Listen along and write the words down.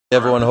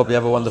Everyone, hope you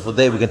have a wonderful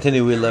day. We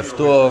continue. We left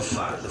off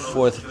the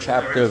fourth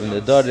chapter of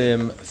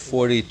Nedarim,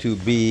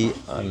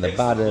 42b on the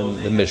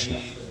bottom, the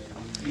Mishnah.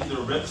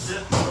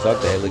 So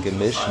the Heilige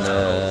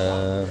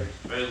Mishnah.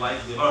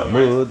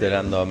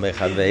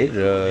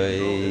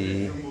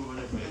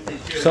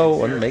 So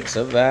one makes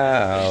a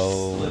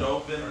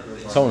vow.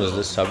 Someone is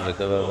the subject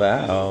of a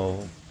vow.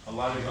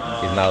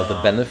 He's not allowed to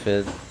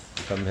benefit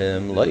from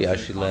him. Lo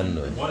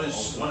yashilenu.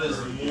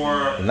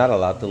 You're not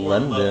allowed to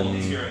lend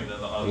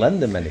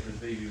him anything.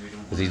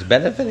 Because he's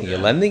benefiting, you're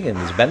lending him,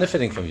 he's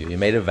benefiting from you. You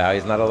made a vow,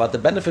 he's not allowed to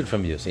benefit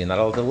from you, so you're not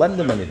allowed to lend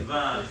him anything.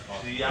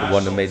 The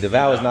one who made the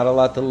vow is not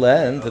allowed to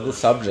lend to the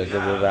subject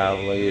of the vow.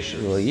 You're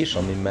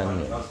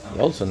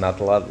also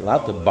not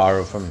allowed to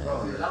borrow from him.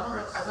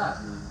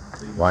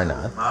 Why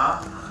not?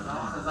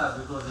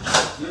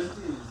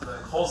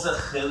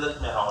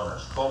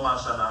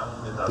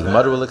 The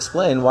Gemara will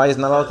explain why he's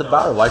not allowed to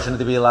borrow. Why shouldn't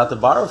he be allowed to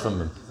borrow from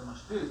him?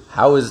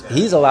 How is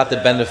he's allowed to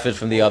benefit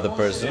from the other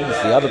person?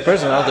 If the other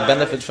person allowed to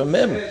benefit from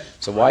him,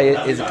 so why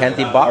can't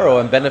he borrow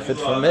and benefit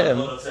from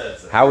him?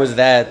 How is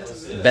that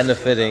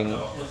benefiting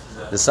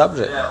the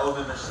subject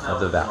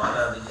of the vow?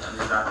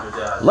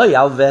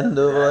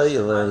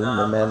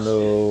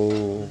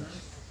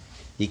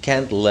 He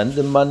can't lend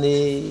him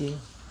money.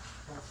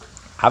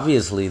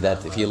 Obviously,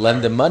 that if you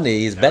lend him money,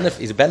 he's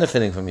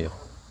benefiting from you.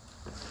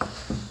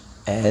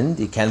 And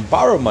you can't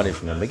borrow money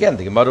from him. Again,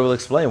 the Gemara will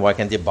explain why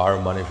can't you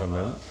borrow money from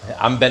him?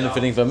 I'm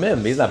benefiting from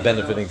him. He's not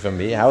benefiting from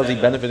me. How is he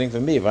benefiting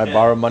from me if I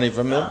borrow money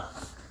from him?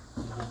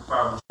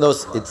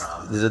 There's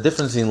a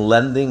difference in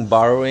lending,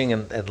 borrowing,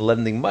 and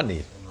lending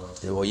money.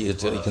 You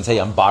can say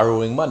I'm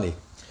borrowing money.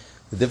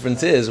 The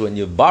difference is when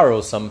you borrow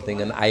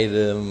something, an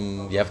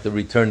item, you have to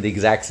return the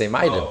exact same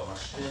item.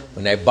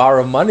 When I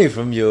borrow money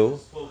from you,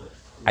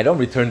 I don't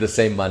return the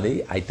same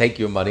money. I take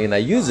your money and I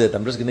use it.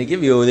 I'm just going to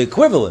give you the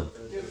equivalent.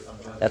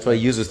 That's why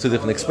he uses two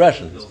different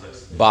expressions: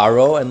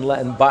 borrow and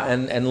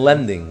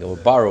lending, or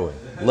borrowing.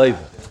 Leiv.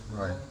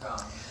 Right.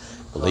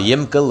 And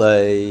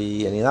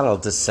you're not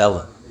allowed to sell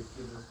him.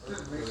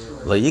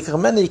 You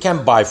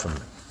can't buy from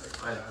him.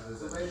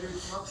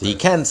 So you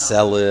can't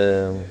sell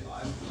him.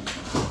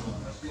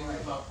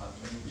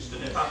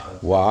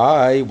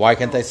 Why? Why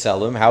can't I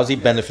sell him? How's he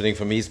benefiting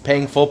from me? He's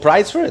paying full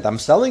price for it. I'm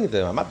selling it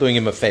to him. I'm not doing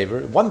him a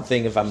favor. One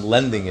thing if I'm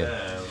lending him.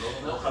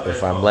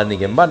 If I'm lending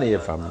him money,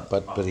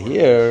 but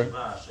here,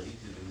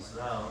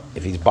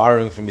 if he's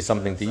borrowing from me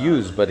something to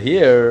use, but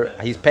here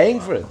he's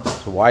paying for it.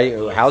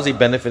 So how's he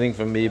benefiting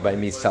from me by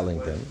me selling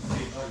to him?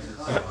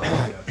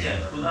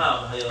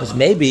 Because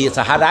maybe it's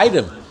a hot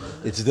item.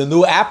 It's the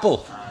new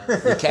Apple.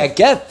 You can't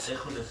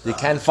you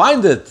can't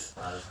find it.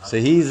 So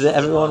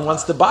everyone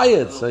wants to buy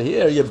it. So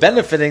here you're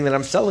benefiting that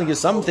I'm selling you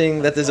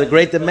something that there's a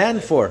great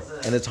demand for,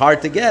 and it's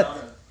hard to get.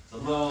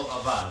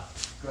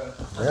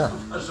 Yeah.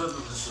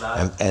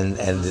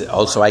 And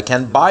also I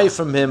can't buy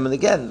from him, and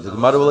again the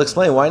Gemara will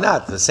explain why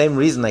not. The same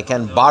reason I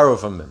can't borrow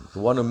from him. The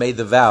one who made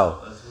the vow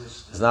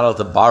is not allowed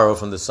to borrow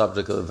from the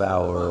subject of the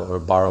vow or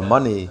borrow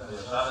money,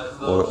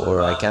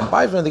 or I can't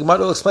buy from him. The Gemara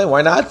will explain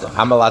why not.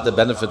 I'm allowed to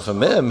benefit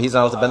from him, he's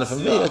not allowed to benefit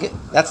from me. Okay,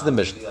 that's the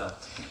Mishnah.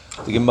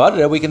 The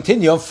Gemara, we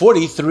continue on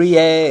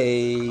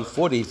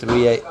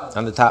 43a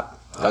on the top.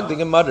 The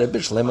Gemara,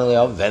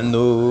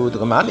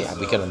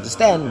 we can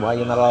understand why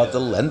you're not allowed to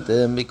lend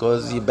him,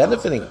 because you're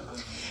benefiting.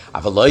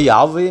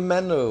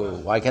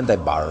 Why can't I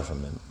borrow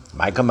from him?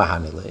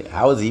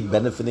 How is he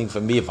benefiting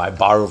from me if I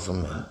borrow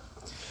from him?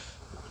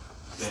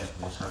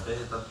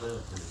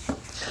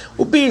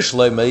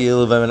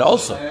 And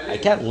also, I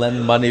can't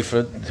lend money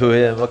to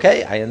him.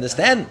 Okay, I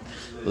understand.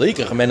 And he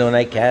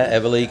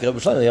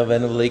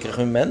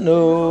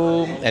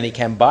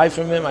can't buy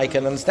from him. I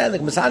can understand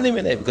it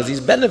because he's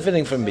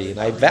benefiting from me, and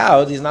I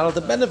vowed he's not allowed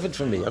to benefit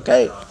from me.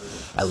 Okay,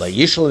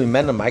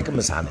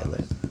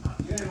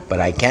 but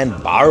I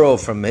can't borrow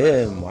from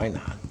him. Why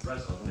not?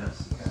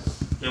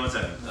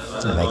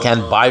 And I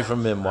can't buy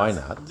from him. Why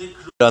not?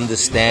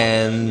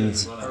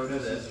 Understand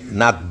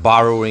not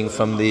borrowing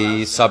from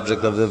the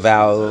subject of the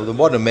vow, the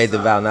one who made the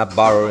vow, not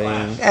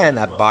borrowing and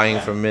not buying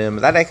from him.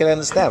 That I can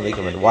understand.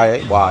 Why?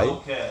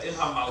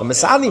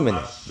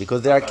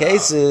 Because there are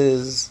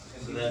cases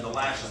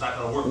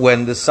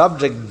when the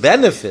subject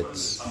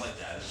benefits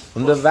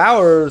from the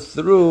vower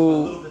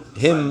through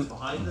him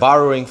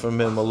borrowing from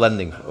him or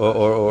lending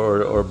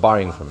or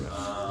borrowing from him.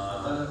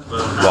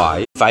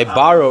 Why? If I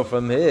borrow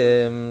from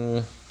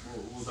him,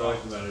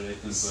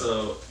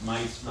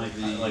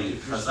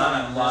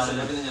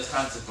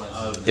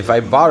 if I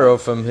borrow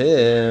from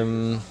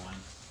him,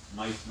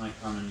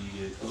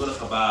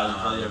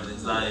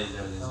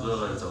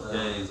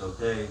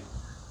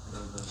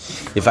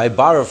 if I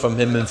borrow from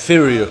him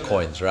inferior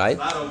coins, right?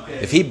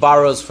 If he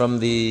borrows from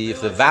the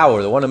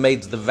vower, the one who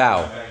made the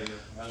vow,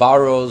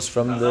 borrows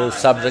from the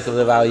subject of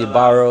the vow, he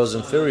borrows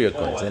inferior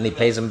coins, and he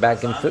pays him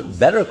back in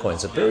better coins,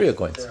 superior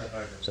coins.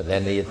 So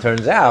then it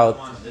turns out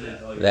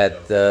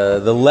that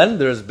the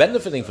lender is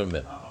benefiting from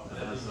him.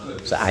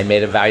 So I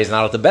made a vow he's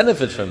not allowed to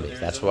benefit from me.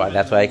 That's why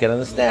I can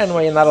understand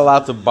why you're not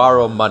allowed to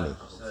borrow money.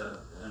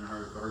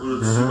 In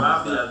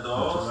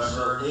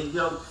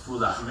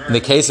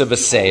the case of a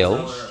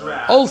sale,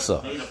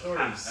 also,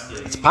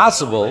 it's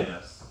possible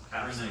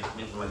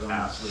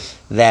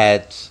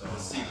that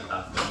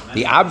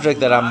the object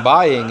that I'm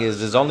buying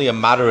there's only a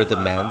moderate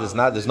demand.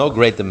 There's no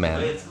great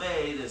demand.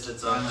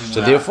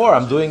 So therefore,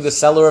 I'm doing the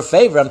seller a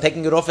favor. I'm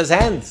taking it off his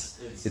hands.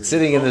 It's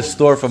sitting in the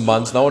store for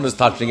months. No one is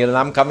touching it, and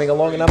I'm coming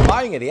along and I'm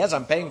buying it. Yes,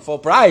 I'm paying full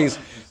price,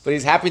 but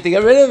he's happy to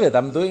get rid of it.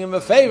 I'm doing him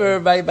a favor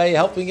by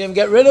helping him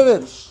get rid of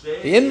it,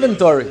 the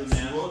inventory.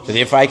 So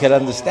therefore, I can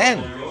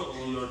understand.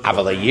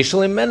 But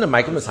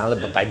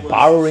by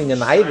borrowing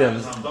an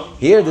item,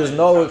 here there's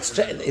no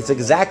exchange. It's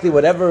exactly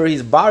whatever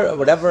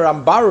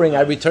I'm borrowing,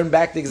 I return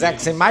back the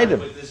exact same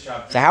item.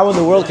 So how in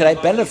the world can I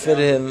benefit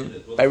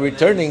him by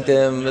returning to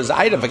him his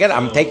item? Forget it,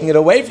 I'm taking it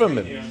away from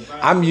him.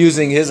 I'm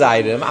using his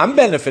item, I'm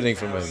benefiting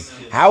from him.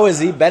 How is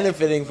he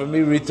benefiting from me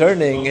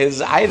returning his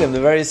item,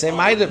 the very same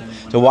item?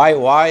 So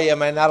why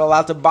am I not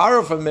allowed to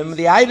borrow from him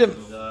the item?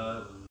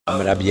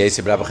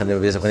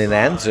 The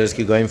answer is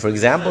going, for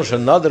example, the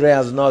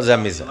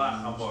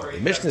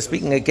Mishnah is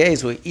speaking a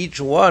case where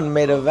each one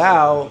made a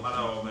vow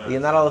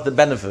you're not allowed to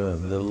benefit from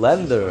him. The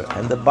lender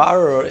and the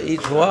borrower,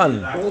 each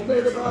one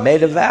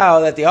made a vow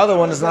that the other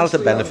one is not allowed to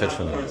benefit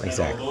from him.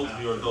 Exactly.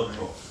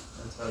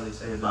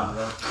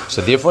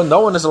 So therefore, no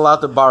one is allowed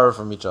to borrow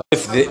from each other.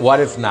 What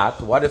if not?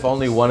 What if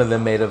only one of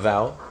them made a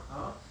vow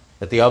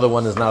that the other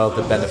one is not allowed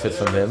to benefit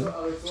from him?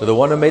 So the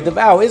one who made the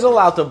vow is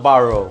allowed to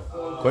borrow.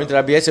 According to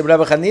Rabbi Yosef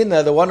Rabbi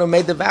Chanina, the one who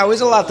made the vow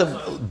is allowed to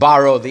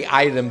borrow the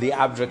item, the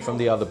object from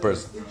the other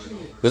person.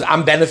 Because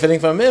I'm benefiting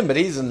from him, but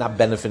he's not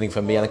benefiting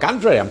from me. On the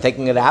contrary, I'm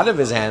taking it out of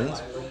his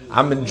hands.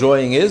 I'm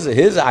enjoying his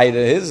item,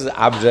 his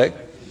object,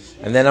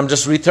 and then I'm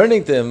just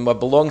returning to him what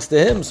belongs to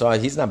him. So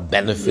he's not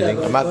benefiting.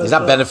 He's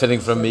not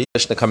benefiting from me.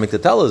 Mishnah coming to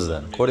tell us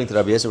then, according to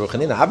Rabbi Yosef Rabbi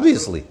Chanina,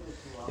 obviously,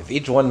 if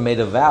each one made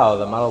a vow,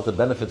 the model to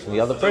benefit from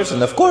the other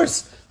person, of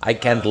course, I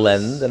can't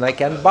lend and I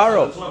can't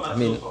borrow. I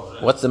mean,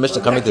 what's the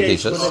Mishnah coming to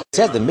teach us? It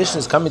said the Mishnah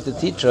is coming to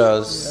teach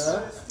us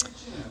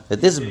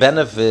that this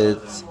benefit,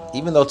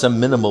 even though it's a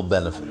minimal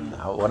benefit,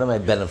 what am I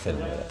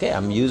benefiting? Okay,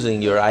 I'm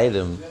using your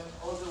item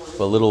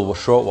for a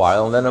short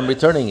while and then I'm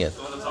returning it.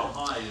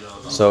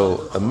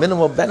 So a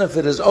minimal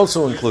benefit is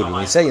also included.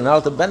 When you say you're not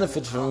allowed to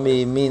benefit from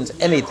me, means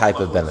any type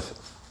of benefit.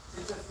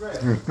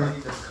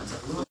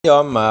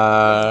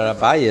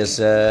 Abaye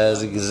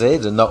says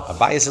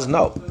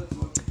no.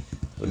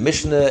 The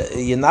Mishnah,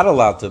 you're not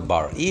allowed to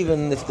borrow,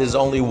 even if there's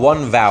only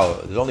one vow.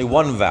 There's only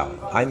one vow.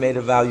 I made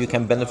a vow, you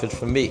can benefit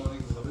from me.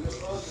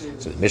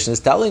 So the Mishnah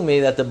is telling me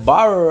that the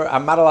borrower,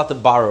 I'm not allowed to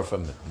borrow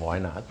from him. Why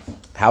not?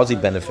 How's he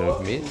benefiting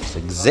from me? It's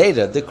a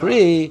Gzeda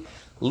decree,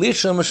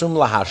 Lisha Mishum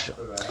Lahasha.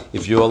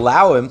 If you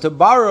allow him to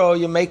borrow,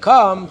 you may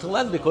come to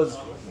lend because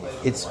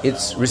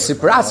it's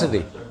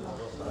reciprocity.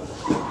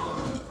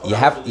 You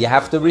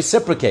have to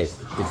reciprocate.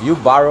 If you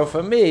borrow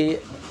from me,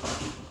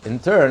 in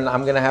turn,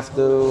 I'm gonna have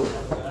to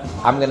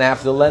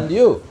lend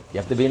you. You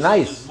have to be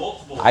nice.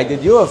 I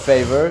did you a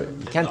favor.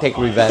 You can't take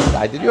revenge.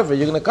 I did you a favor.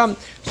 You're gonna come.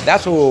 So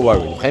that's what we're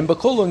worried.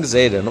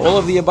 In all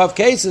of the above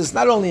cases,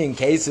 not only in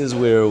cases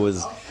where it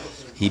was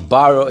he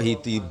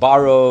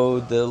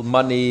borrowed the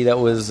money that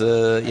was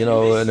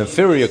an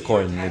inferior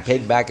coin. He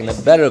paid back in a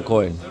better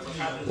coin.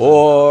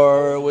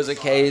 Or it was a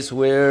case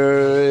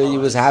where he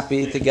was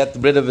happy to get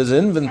rid of his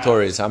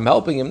inventory, so I'm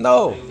helping him.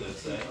 No.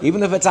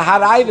 Even if it's a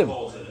hot item.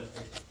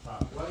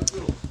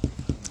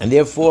 And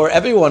therefore,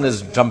 everyone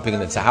is jumping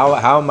in it. So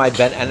how am I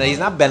and he's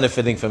not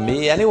benefiting from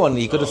me. Anyone,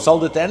 he could have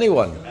sold it to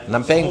anyone. And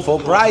I'm paying full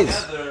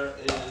price.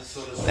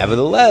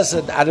 Nevertheless,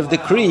 out of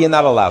decree, you're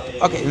not allowed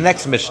to. Okay, the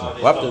next Mishnah.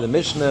 We're up to the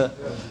Mishnah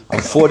on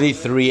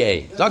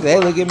 43a.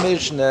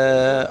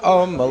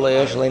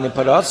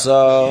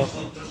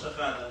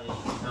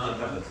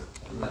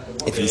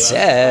 If he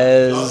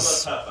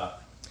says,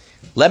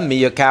 lend me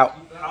your cow.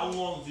 How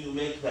long do you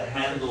make the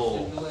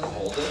handle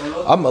hold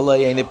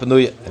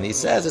it? And he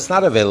says it's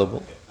not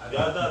available.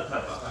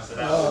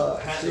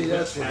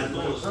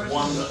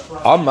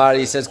 Omar,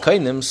 he says,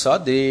 Kainim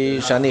Sadi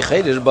Shani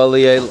Khaidish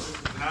Baliyel.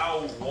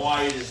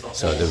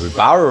 So the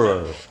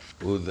borrower,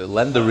 who the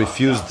lender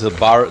refused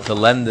to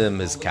lend him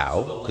his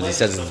cow because he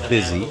says it's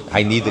busy.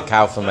 I need the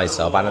cow for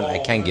myself. I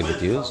can't give it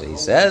to you. So he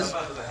says,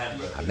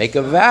 I make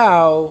a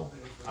vow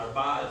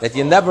that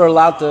you're never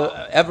allowed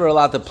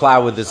to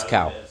plow with this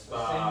cow.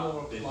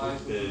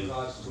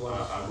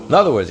 In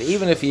other words,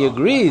 even if he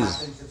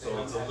agrees,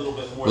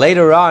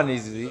 later on,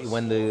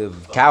 when the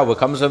cow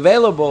becomes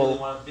available,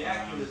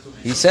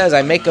 he says,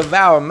 I make a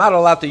vow, I'm not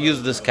allowed to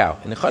use this cow.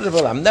 In the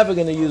Chadavah, I'm never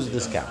going to use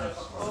this cow.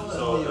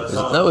 In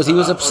other words, he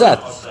was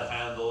upset. He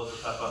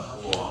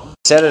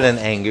said it in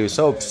anger. He was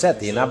so upset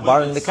that you're not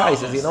borrowing the cow. He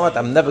says, you know what,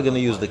 I'm never going to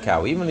use the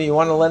cow. Even if you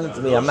want to lend it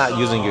to me, I'm not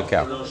using your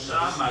cow.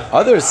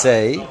 Others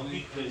say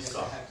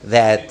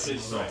that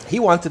he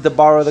wanted to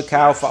borrow the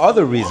cow for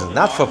other reasons,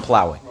 not for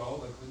plowing.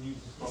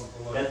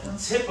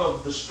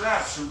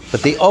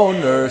 But the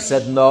owner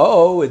said,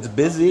 no, it's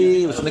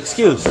busy. It was an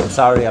excuse. I'm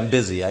sorry, I'm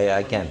busy.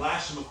 I can't.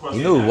 He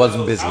knew it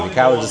wasn't busy. The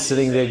cow was just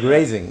sitting there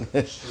grazing.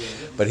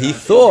 But he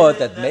thought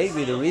that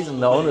maybe the reason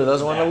the owner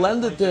doesn't want to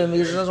lend it to him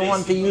is he doesn't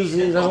want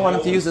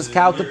him to use his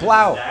cow to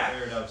plow.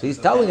 So he's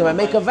telling him, I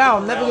make a vow,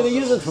 I'm never going to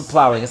use it for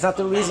plowing. It's not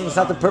the reason, it's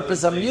not the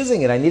purpose I'm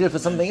using it. I need it for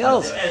something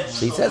else.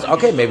 So he says,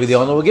 okay, maybe the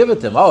owner will give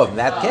it to him. Oh, in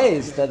that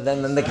case,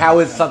 then the cow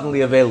is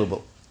suddenly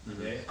available.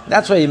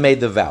 That's why he made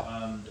the vow.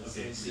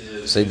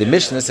 So the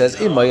Mishnah says,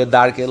 if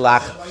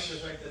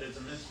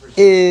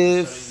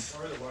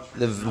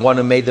the one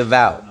who made the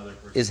vow,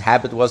 his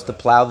habit was to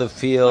plow the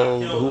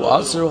field,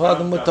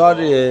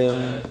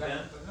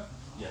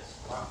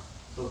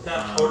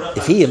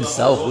 if he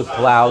himself would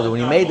plow, when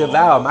he made the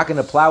vow, I'm not going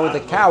to plow with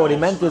the cow, what he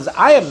meant is,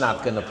 I am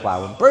not going to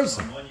plow in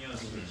person.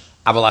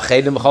 I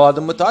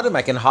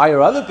can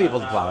hire other people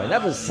to plow. I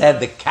never said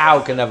the cow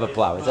can never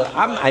plow. I said,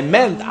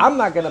 I'm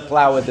not going to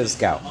plow with this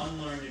cow.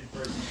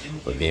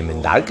 But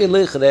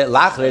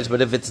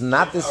if it's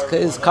not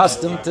his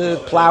custom to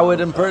plow it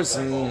in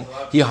person,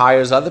 he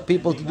hires other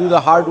people to do the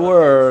hard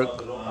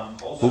work.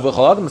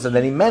 So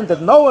then he meant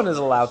that no one is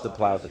allowed to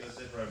plow the cow.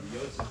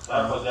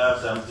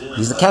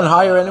 He can't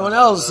hire anyone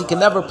else. He can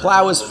never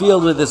plow his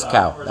field with this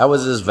cow. That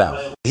was his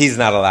vow. He's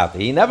not allowed to.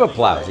 He never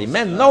plows. He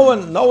meant no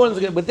one's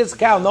gonna, with this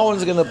cow. No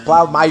one's going to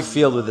plow my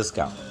field with this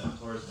cow.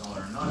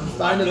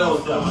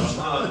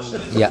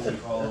 Yeah.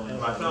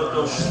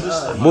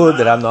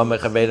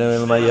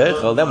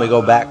 Then we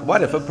go back.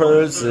 What if a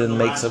person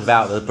makes a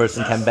vow that the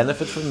person can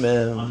benefit from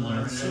him,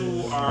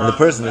 and the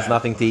person has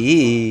nothing to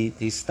eat?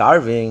 He's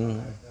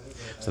starving.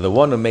 So the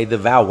one who made the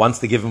vow wants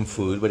to give him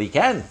food, but he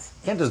can't.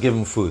 He can't just give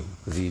him food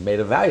because he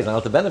made a vow. He's not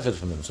allowed to benefit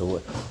from him.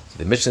 So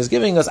the Mishnah is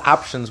giving us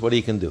options what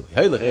he can do.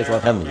 You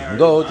can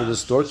go to the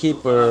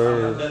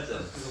storekeeper,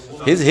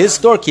 his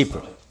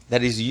storekeeper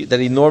that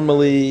he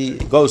normally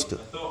goes to.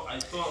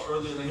 And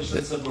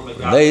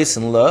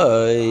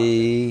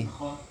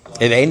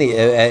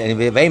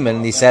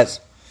he says,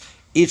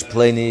 each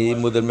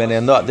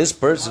this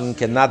person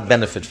cannot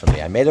benefit from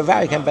me. I made a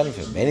vow, he can't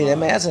benefit from me.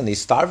 And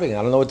he's starving.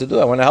 I don't know what to do.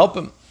 I want to help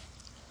him.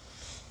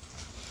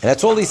 And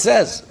that's all he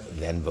says.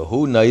 Then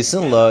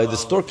the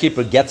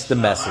storekeeper gets the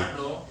message.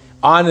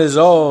 On his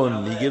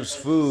own, he gives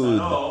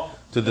food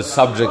to the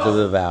subject of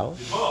the vow.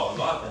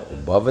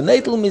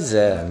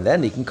 And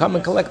then he can come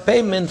and collect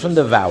payment from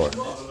the vower,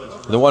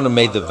 the one who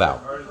made the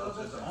vow.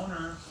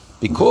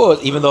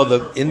 Because even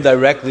though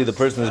indirectly the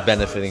person is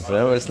benefiting from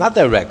him, but it's not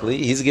directly,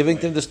 he's giving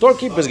to him, the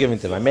storekeeper is giving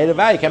to him. I made a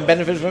vow, he can't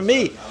benefit from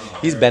me.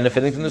 He's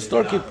benefiting from the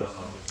storekeeper.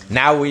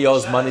 Now he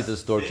owes money to the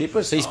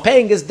storekeeper, so he's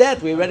paying his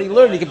debt. We already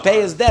learned he can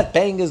pay his debt.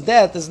 Paying his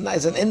debt is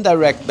an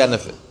indirect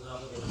benefit.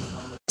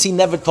 He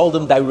never told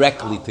him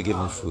directly to give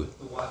him food.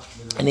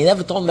 And he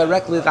never told him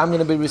directly that I'm going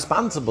to be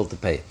responsible to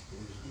pay.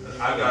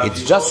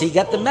 It's just he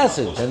got the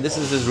message, and this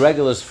is his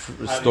regular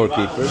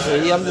storekeeper,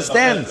 so he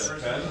understands.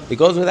 He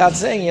goes without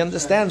saying, he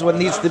understands what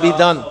needs to be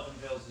done.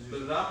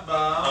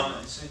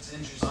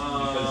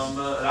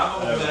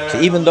 So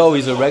even though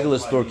he's a regular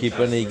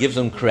storekeeper and he gives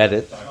him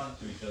credit,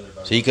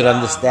 so he could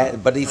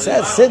understand, but he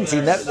says, since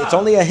it's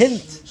only a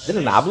hint,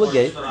 didn't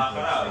obligate.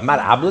 I'm not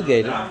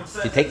obligated.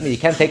 You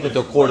can't take me to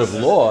a court of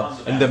law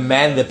and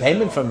demand the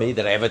payment from me.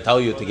 Did I ever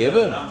tell you to give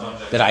him?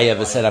 Did I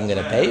ever said I'm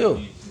going to pay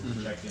you?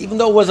 Even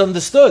though it was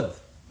understood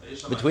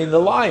between the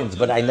lines,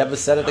 but I never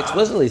said it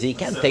explicitly, so he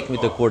can't take me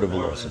to a court of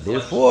law. So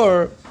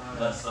therefore,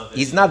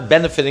 he's not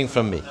benefiting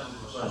from me.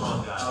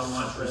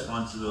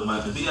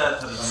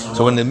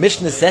 So when the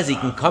Mishnah says he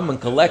can come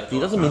and collect, he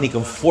doesn't mean he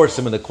can force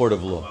him in the court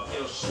of law.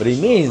 But he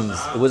means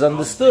it was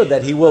understood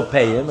that he will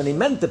pay him, and he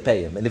meant to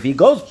pay him. And if he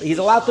goes, he's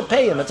allowed to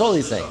pay him. That's all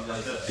he's saying.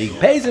 If he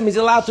pays him, he's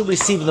allowed to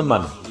receive the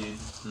money.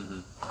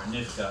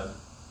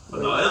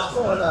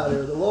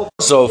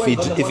 So if he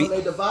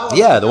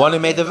the one who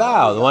made the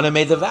vow,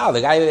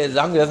 the guy who is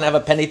hungry doesn't have a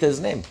penny to his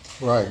name.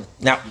 Right.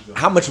 Now,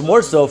 how much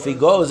more so if he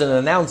goes and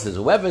announces,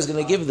 whoever is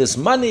going to give this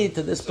money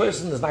to this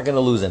person is not going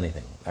to lose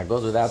anything. That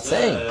goes without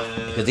saying,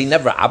 because he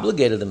never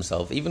obligated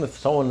himself. Even if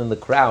someone in the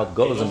crowd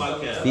goes and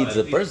feeds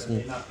the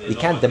person, he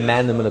can't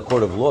demand him in a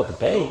court of law to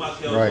pay.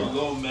 Right.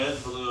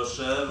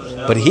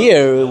 But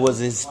here it was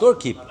his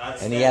storekeeper,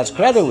 and he has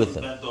credit with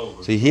him.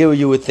 So here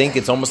you would think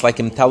it's almost like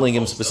him telling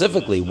him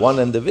specifically, one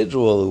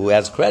individual who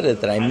has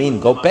credit, that I mean,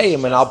 go pay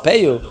him and I'll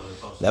pay you.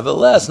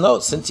 Nevertheless, no,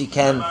 since you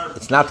can,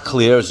 it's not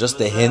clear, it's just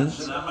a hint,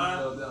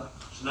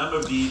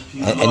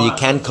 and you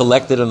can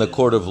collect it in the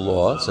court of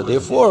law, so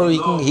therefore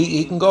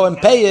he can go and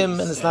pay him,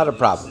 and it's not a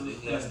problem.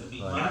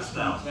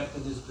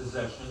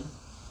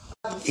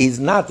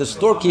 The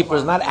storekeeper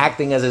is not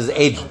acting as his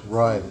agent.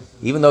 Right.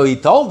 Even though he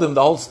told him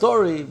the whole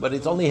story, but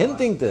it's only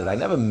hinting to it. I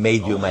never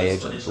made you my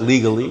agent,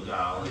 legally.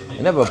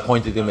 I never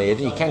appointed you my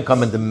agent. You can't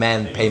come and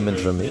demand payment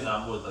from me.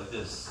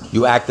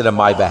 You acted on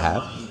my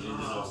behalf.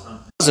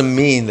 It doesn't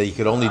mean that you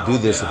could only do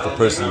this if the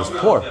person is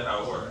poor.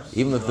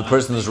 Even if the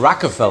person is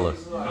Rockefeller.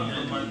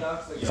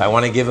 If I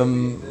want to give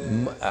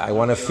him, I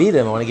want to feed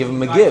him, I want to give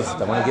him a gift,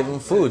 I want to give him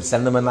food,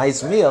 send him a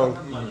nice meal,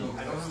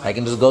 I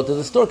can just go to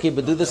the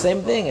storekeeper, do the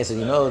same thing. I said,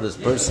 this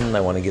person, I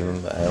want to give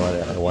him,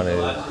 I want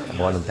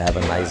him to have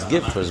a nice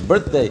gift for his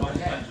birthday,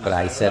 but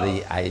I said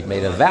I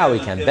made a vow, he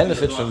can't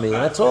benefit from me,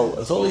 and that's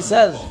all he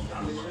says.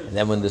 And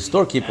then when the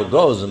storekeeper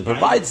goes and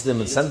provides them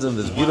and sends them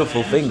this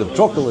beautiful thing of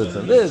chocolates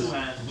and this,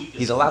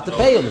 he's allowed to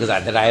pay him because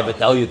did I ever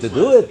tell you to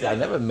do it? I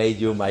never made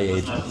you my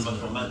agent.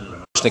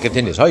 Mishnah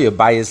continues. How you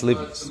buy his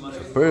livings?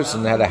 If a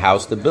person had a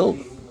house to build,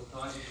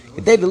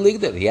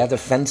 he had a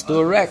fence to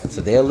erect.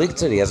 So he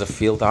has a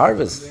field to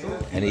harvest,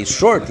 and he's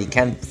short. He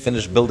can't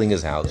finish building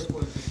his house.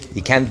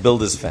 He can't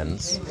build his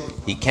fence.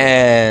 He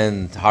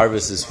can't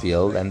harvest his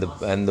field, and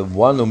the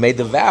one who made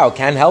the vow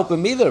can't help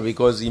him either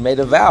because he made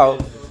a vow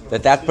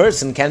that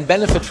person can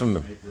benefit from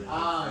him.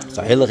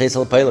 So he's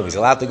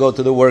allowed to go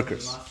to the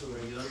workers.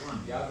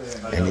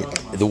 And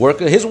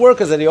his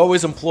workers that he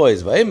always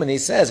employs, and he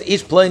says,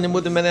 each playing him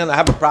with the man, I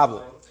have a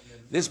problem.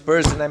 This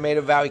person I made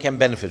a vow, he can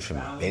benefit from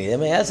it.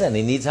 And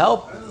he needs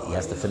help. He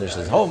has to finish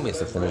his home, he has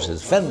to finish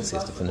his fence, he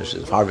has to finish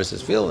his harvest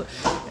his field.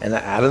 And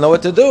I don't know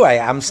what to do.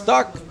 I'm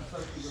stuck.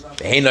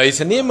 And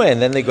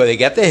then they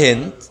get the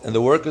hint, and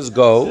the workers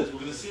go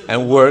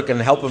and work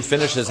and help him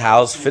finish his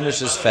house, finish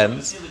his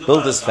fence,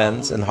 build his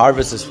fence, and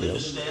harvest his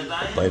field.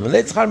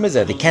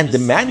 They can't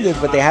demand it,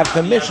 but they have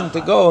permission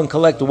to go and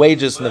collect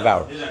wages from the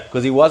vow.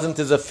 Because he wasn't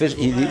his official,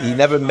 he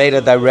never made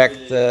a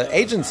direct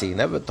agency, he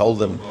never told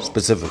them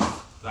specifically.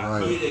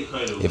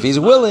 If he's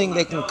willing,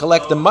 they can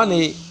collect the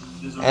money,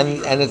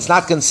 and it's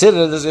not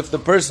considered as if the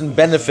person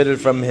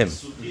benefited from him,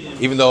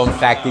 even though in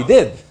fact he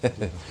did.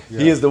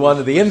 He is the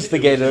one, the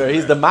instigator,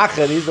 he's the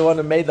macher, he's the one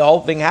who made the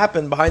whole thing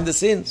happen behind the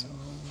scenes.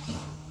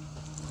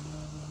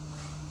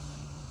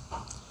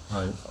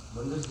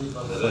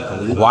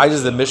 Why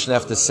does the Mishnah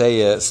have to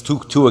say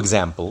two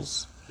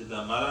examples?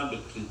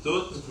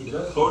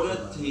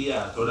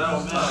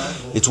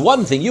 It's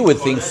one thing, you would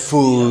think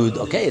food,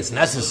 okay, it's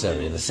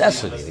necessary, a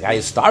necessity. The guy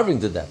is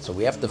starving to death, so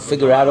we have to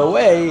figure out a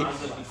way,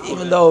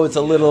 even though it's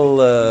a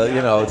little,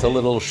 it's a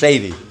little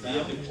shady.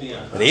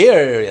 But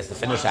here, he has to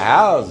finish a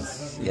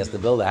house, he has to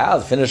build a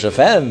house, finish a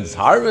fence,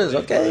 harvest,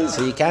 okay,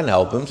 so you can't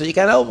help him,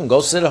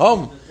 go sit at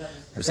home.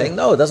 They're saying,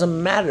 no, it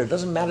doesn't matter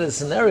the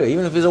scenario,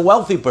 even if he's a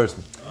wealthy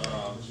person.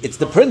 It's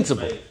the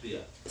principle.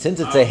 Since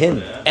it's a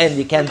hint, and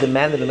you can't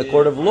demand it in the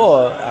court of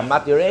law, I'm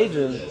not your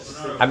agent,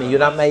 you're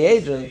not my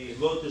agent,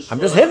 I'm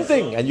just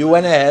hinting, and you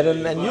went ahead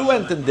and you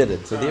went and did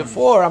it. So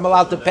therefore, I'm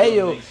allowed to pay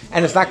you,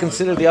 and it's not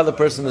considered the other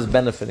person is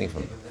benefiting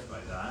from it.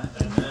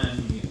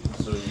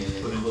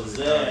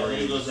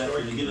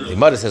 The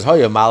mother says, if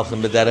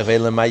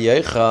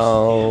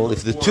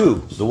the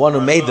two, the one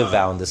who made the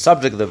vow and the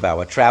subject of the vow,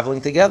 are traveling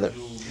together,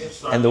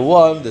 and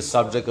the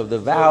subject of the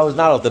vow, is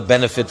not able to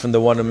benefit from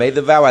the one who made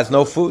the vow, has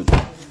no food.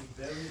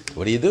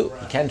 What do?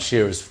 He can't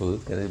share his food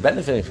because he's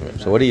benefiting from it.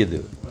 So what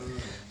do?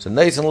 So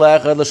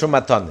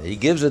he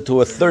gives it to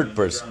a third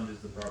person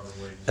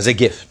as a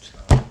gift.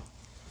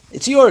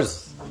 It's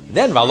yours.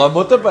 Then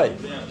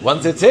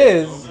once it's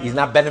his, he's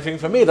not benefiting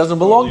from me. It doesn't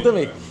belong to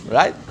me,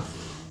 right?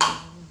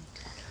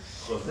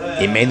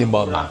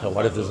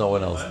 What if there's no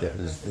one else there?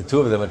 The two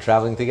of them are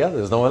traveling together.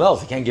 There's no one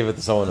else. He can't give it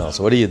to someone else.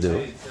 So what do?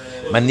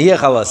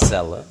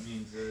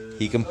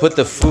 He can put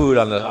the food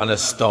on a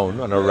stone,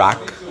 on a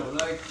rock,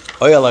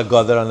 on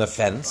the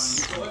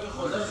fence.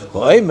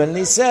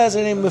 He says,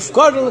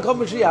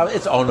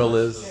 it's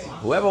ownerless.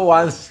 Whoever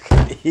wants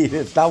can eat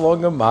it. It's not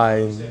longer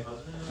mine.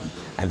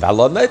 And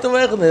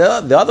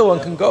the other one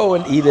can go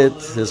and eat it.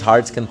 His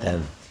heart's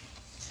content.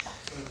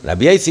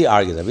 Rabbi Yossi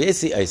argues.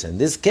 In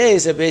this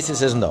case, Rabbi Yossi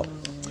says no.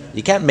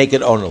 You can't make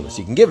it ownerless.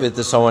 You can give it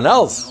to someone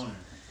else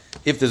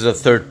if there's a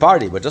third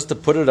party. But just to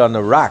put it on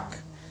a rock,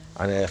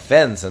 on a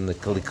fence, and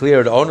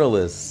declare it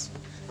ownerless,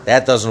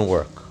 that doesn't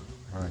work.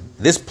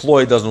 This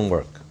ploy doesn't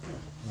work.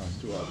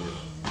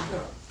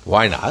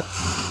 Why not?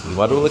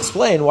 What will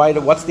explain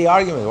what's the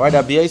argument? Why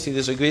Rabbi Yossi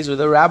disagrees with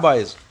the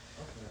rabbis?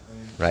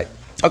 Right.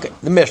 Okay.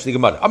 The Mishnah, the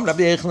Gemara.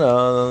 Rabbi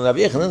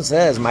Yechanan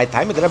says, "My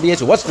time with Rabbi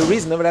Yossi. What's the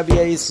reason of Rabbi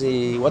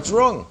Yossi? What's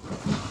wrong?"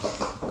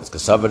 It's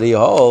because somebody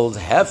holds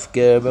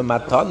hefker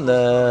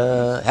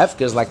b'matana.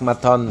 Hefker is like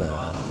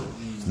matana.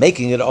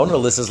 Making it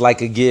ownerless is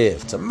like a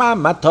gift.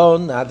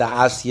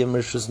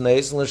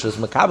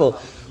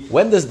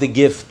 When does the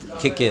gift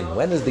kick in?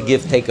 When does the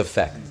gift take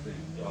effect?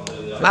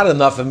 It's not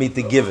enough for me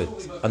to give it.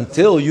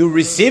 Until you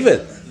receive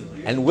it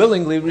and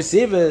willingly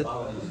receive it,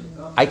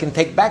 I can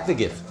take back the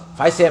gift.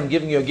 If I say I'm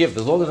giving you a gift,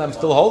 as long as I'm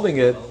still holding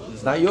it,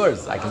 it's not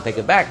yours. I can take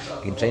it back.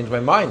 I can change my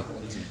mind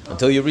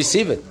until you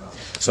receive it.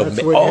 So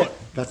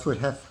that's what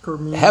hefker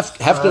means?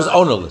 Hefker is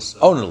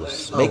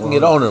ownerless, making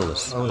it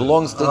ownerless.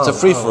 It's a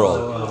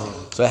free-for-all.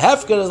 So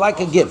hefker is like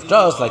a gift,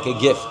 just like a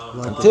gift,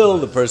 until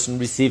the person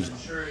receives it.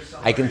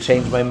 I can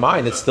change my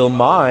mind, it's still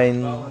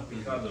mine.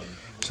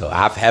 So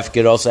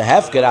hefker also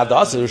hefker,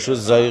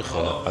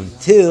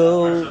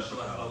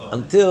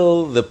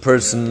 until the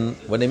person,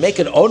 when they make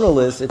it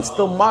ownerless, it's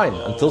still mine,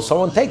 until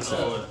someone takes it.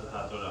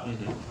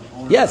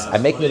 Yes,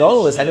 I'm making it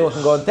ownerless, anyone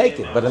can go and take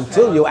it. But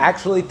until you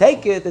actually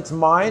take it, it's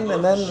mine,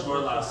 and then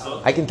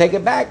I can take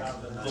it back.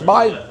 It's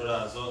mine.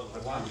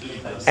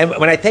 And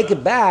when I take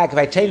it back, if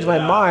I change my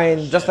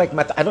mind, just like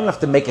I don't have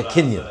to make a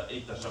kinyan.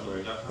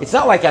 It's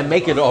not like I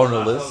make it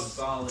ownerless.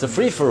 It's a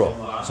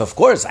free-for-all. So of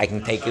course I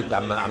can take it.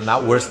 I'm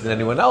not worse than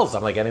anyone else.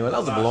 I'm like anyone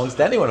else. It belongs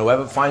to anyone,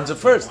 whoever finds it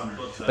first.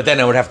 But then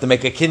I would have to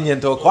make a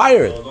kinyan to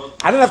acquire it.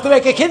 I don't have to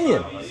make a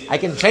kinyan. I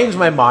can change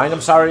my mind.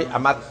 I'm sorry.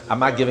 I'm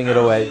not giving it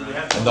away,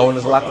 and no one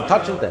is allowed to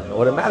touch it. Then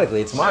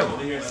automatically it's mine.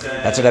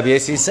 That's what Rabbi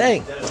Yossi is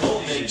saying.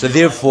 So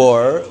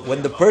therefore,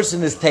 when the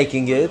person is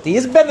taking it, he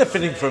is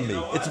benefiting from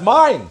me. It's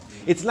mine.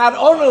 It's not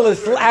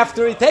ownerless till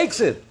after he takes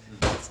it.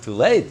 It's too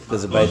late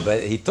because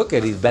he took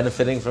it. He's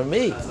benefiting from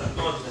me.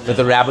 But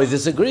the rabbis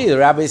disagree. The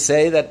rabbis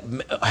say that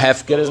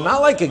hefker is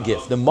not like a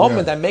gift. The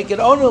moment I make it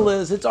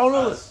ownerless, it's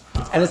ownerless,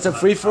 and it's a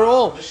free for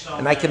all,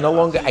 and I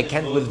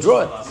can't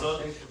withdraw it.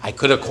 I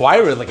could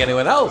acquire it like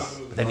anyone else.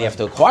 But then you have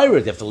to acquire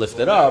it. You have to lift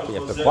it up. You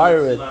have to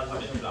acquire it.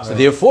 So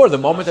therefore, the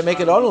moment I make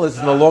it ownerless,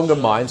 it's no longer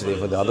mine. So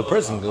therefore, the other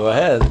person can go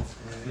ahead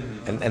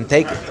and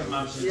take it.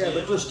 Yeah,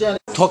 but we're standing.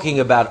 Talking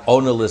about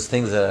ownerless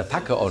things that are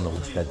taka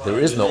ownerless, that there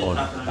is no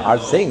owner. There are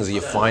things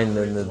you find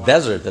in the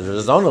desert that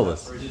is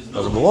ownerless. It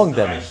doesn't belong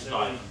to them.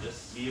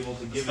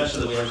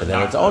 But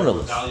then it's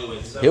ownerless.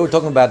 Here we're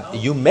talking about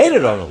you made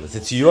it ownerless.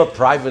 It's your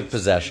private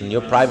possession,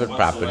 your private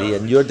property,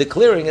 and you're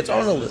declaring it's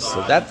ownerless.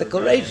 So that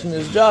declaration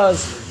is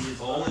just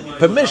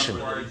permission.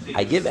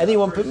 I give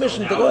anyone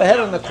permission to go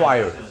ahead and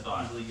acquire it.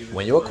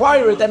 When you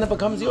acquire it, then it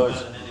becomes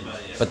yours.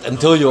 But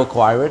until you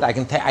acquire it, I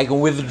can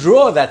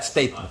withdraw that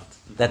statement,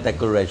 that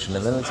declaration,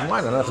 and then it's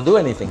mine. I don't have to do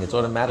anything. It's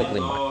automatically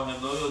mine.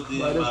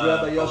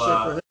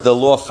 The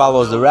law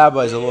follows the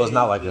rabbis. The law is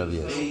not like Rabbi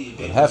Yossi.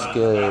 The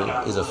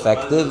hefker is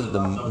effective.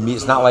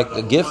 It's not like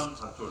a gift.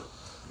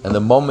 And the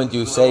moment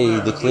you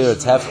declare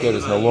it's hefker,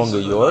 it's no longer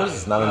yours.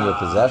 It's not in your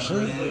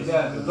possession.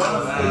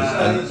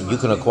 And you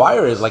can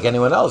acquire it like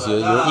anyone else. You're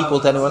equal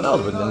to anyone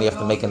else, but then you have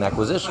to make an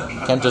acquisition.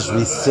 You can't just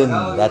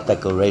rescind that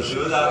declaration.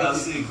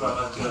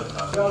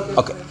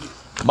 Okay.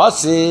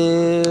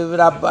 Masiv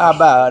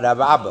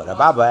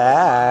Rabba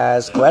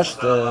asked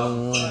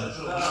question.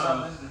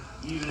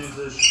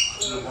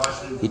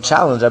 He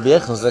challenged Rabbi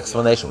Yechan's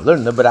explanation.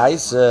 Learn the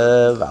Brais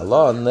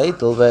Allah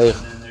Neitel Veich.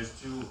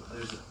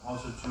 There's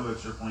also two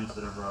extra points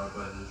that are brought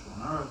by the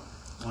Shulchan Aruch.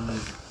 One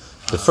is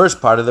the first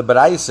part of the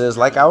Brais is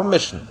like our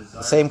mission,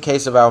 the same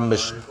case of our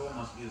mission.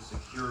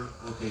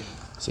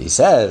 So he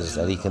says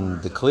that he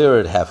can declare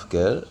it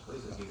hefker,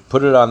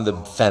 put it on the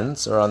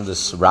fence or on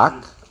this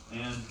rock,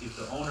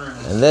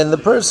 and then the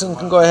person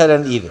can go ahead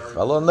and eat it.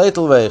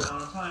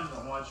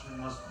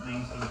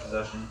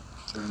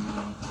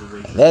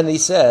 Then he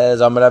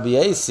says, Am Rabbi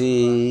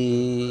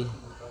Yossi.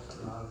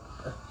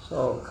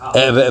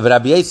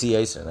 Rabbi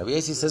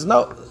Yossi says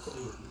no.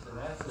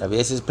 Rabbi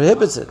Yossi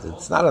prohibits it.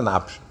 It's not an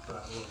option.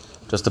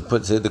 Just to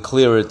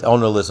declare it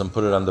ownerless and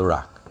put it on the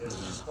rock.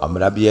 Am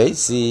Rabbi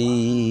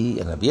Yossi,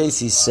 and Rabbi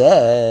Yossi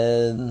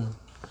said,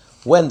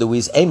 when do we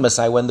say this?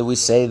 When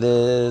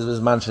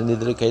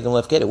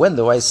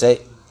do I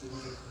say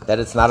that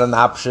it's not an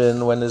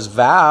option? When his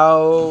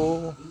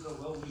vow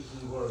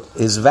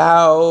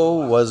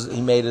was,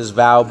 he made his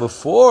vow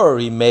before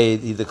he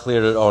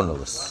declared it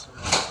ownerless.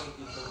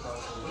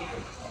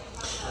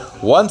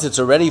 Once it's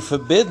already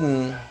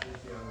forbidden,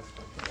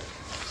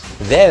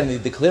 then the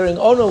declaring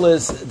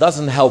ownerless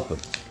doesn't help him.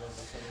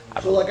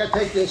 So like I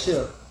take this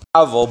here.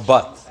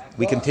 But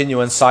we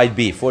continue on side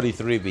B,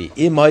 43b.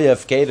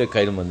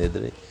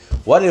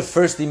 What if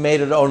first he made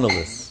it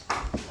ownerless,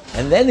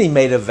 and then he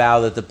made a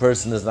vow that the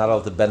person is not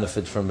allowed to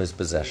benefit from his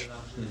possession?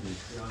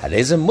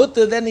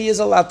 Then he is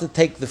allowed to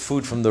take the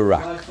food from the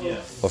rock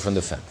or from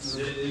the fence.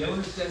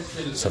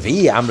 So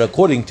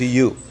according to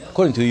you,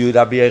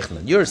 Rabbi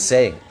Yochanan, you're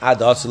saying that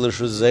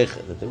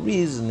the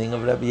reasoning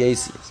of Rabbi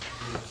Yossi is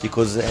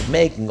because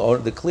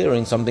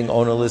declaring something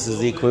ownerless is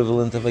the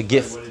equivalent of a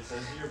gift.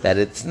 That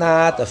it's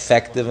not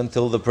effective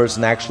until the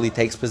person actually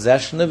takes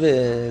possession of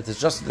it. It's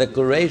just a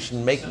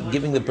declaration,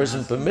 giving the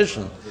person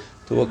permission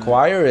to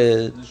acquire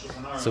it.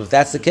 So if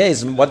that's the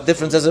case, what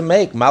difference does it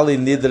make? Mali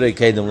nidre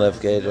kedem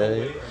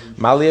lefkeder.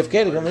 Mali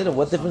efkeder.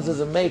 What difference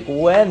does it make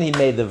when he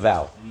made the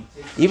vow?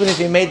 Even if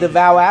he made the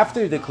vow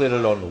after he declared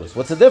it ownerless,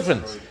 what's the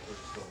difference?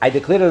 I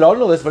declared it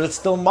ownerless, but it's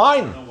still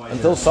mine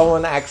until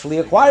someone actually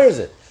acquires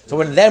it. So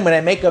when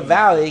I make a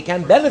vow that he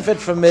can't benefit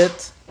from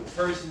it,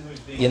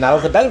 you're not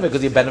allowed to benefit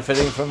because you're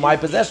benefiting from my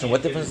possession.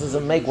 What difference does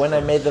it make when I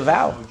made the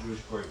vow?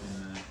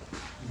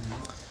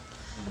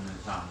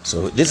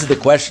 So this is the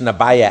question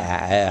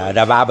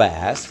Rabba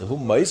asked.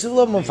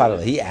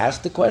 He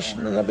asked the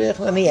question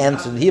and he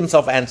answered. He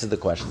himself answered the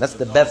question. That's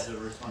the best.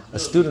 A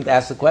student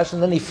asks the question,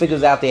 then he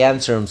figures out the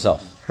answer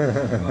himself.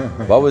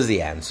 What was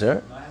the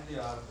answer?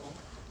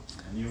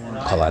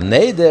 Because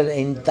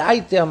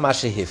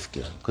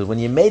when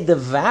you made the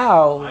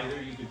vow,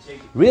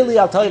 really,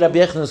 I'll tell you, Rabbi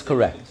Yochanan is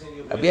correct.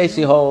 Rabbi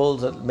Yossi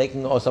holds that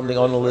making something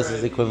ownerless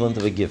is the equivalent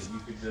of a gift.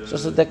 It's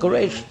just a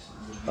declaration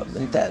of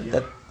intent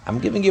that I'm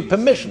giving you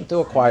permission to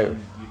acquire it.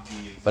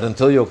 But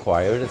until you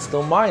acquire it, it's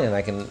still mine, and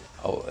I can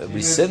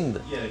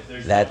rescind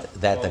that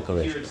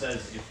declaration.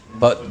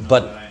 But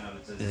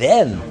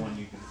then,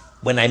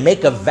 when I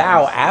make a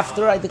vow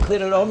after I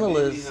declared it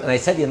ownerless, and I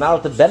said you're not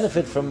allowed to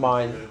benefit from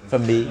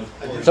me,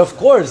 so of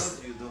course,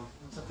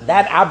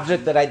 that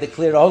object that I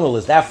declared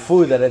ownerless, that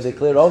food that I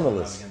declared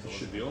ownerless,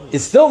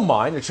 is still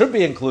mine. It should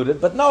be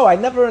included, but no, I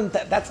never.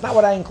 That's not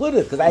what I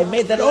included because I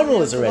made that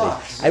ownerless already.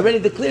 I already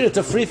declared it's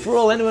a free for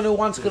all. Anyone who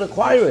wants could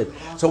acquire it.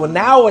 So when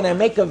I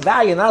make a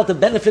value not to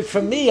benefit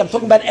from me, I'm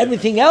talking about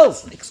everything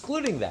else,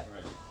 excluding that.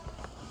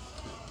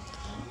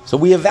 So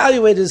we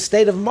evaluate his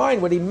state of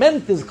mind. What he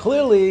meant is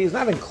clearly he's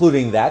not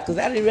including that because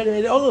that he already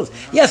made it ownerless.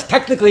 Yes,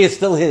 technically it's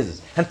still his,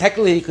 and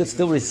technically he could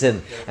still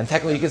rescind, and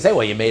technically you could say,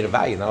 well, you made a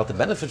value not to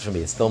benefit from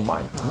me. It's still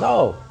mine.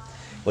 No.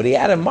 What he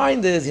had in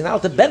mind is you're not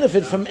allowed to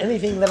benefit from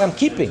anything that I'm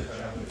keeping.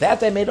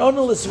 That I made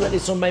ownerless already,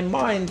 so my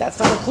mind, that's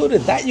not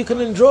included. That you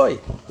can enjoy.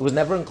 It was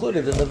never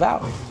included in the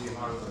vow.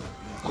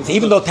 So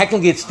even though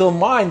technically it's still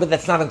mine, but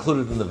that's not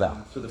included in the vow.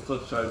 So the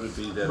flip side would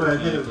be that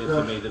if he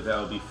made the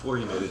vow before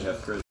he made it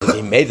hefker.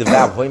 He made the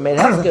vow before he made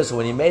hefker, so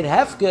when he made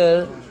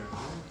hefker,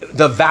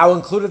 the vow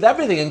included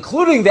everything,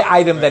 including the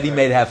item that he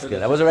made hefker.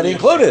 That was already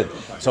included.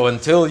 So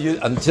until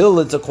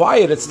it's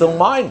acquired, it's still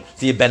mine.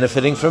 So you're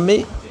benefiting from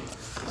me.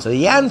 So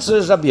the answer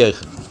is Rabbi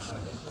Yochanan.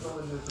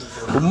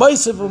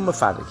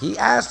 He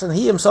asked and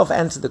he himself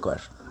answered the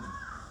question.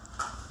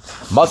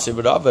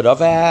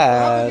 Rav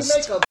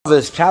asked. Rav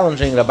is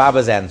challenging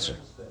Rabba's answer.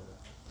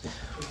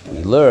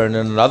 We learn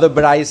in another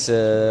Braise,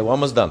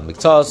 one was done.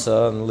 If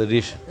someone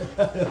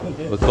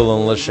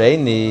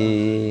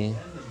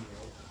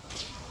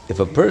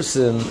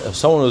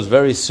who's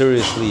very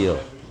seriously ill,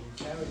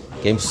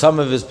 gave some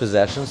of his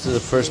possessions to the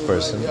first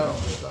person,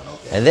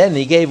 and then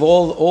he gave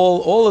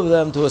all of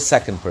them to a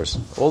second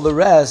person. All the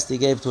rest he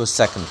gave to a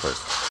second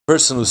person. A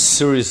person who's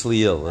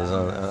seriously ill, is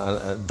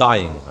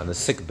dying on a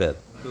sick bed.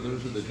 So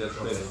those are the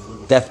deathbed.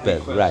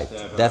 Deathbed, right.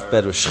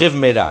 Deathbed with Shriv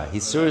Meira.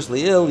 He's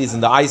seriously ill, he's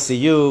in the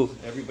ICU.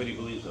 Everybody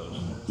believes those.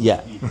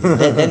 Yeah.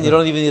 then you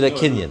don't even need a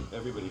kinyan.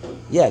 Everybody believes.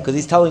 Yeah, because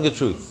he's telling the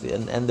truth.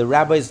 And the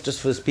rabbis,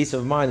 just for his peace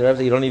of mind,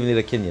 you don't even need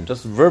a kinyan.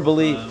 Just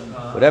verbally,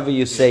 whatever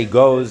you say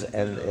goes,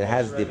 and it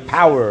has the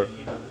power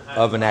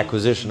of an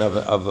acquisition of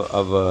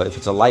if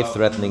it's a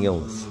life-threatening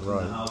illness.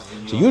 Right.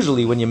 So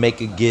usually when you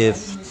make a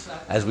gift,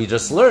 as we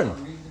just learned,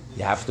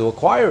 you have to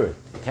acquire it.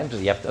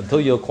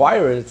 Until you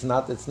acquire it, it's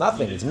nothing.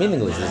 It's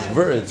meaningless. It's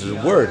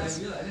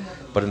words.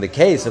 But in the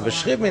case of a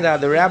Shriv Meira,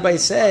 the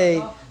rabbis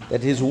say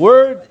that his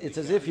word, it's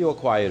as if you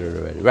acquired it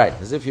already. Right,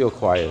 as if you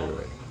acquired it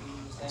already.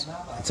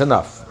 It's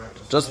enough.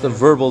 Just a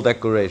verbal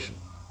declaration.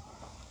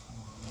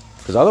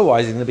 Because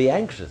otherwise he's going to be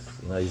anxious.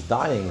 He's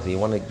dying, so you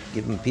want to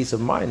give him peace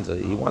of mind. So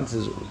he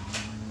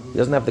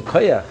doesn't have the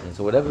koyach. And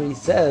so whatever he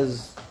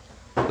says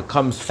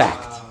becomes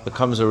fact,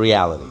 becomes a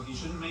reality. You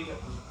shouldn't make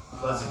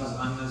blessings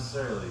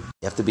unnecessarily.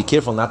 You have to be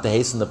careful not to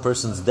hasten the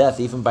person's death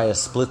even by a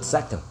split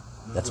second.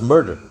 That's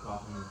murder.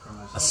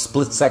 A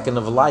split second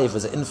of life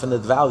is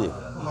infinite value.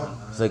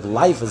 It's like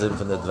life is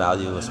infinite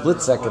value. A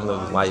split second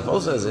of life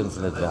also has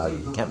infinite value.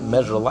 You can't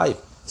measure life.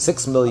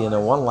 6 million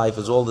and one life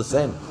is all the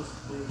same.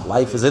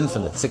 Life is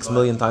infinite. 6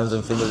 million times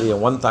infinity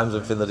and 1 times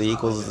infinity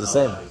equals the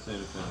same.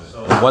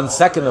 And 1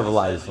 second of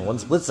life and 1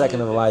 split second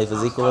of life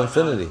is equal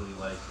infinity.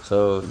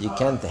 So you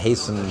can't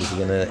hasten, if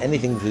you're going to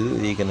anything to do,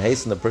 you can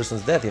hasten a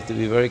person's death. You have to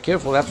be very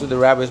careful. After the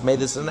rabbis made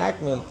this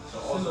enactment,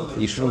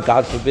 you shouldn't,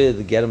 God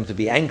forbid, get him to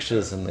be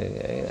anxious and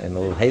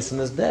it'll hasten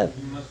his death.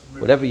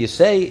 Whatever you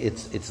say,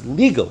 it's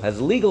legal,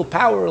 has legal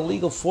power,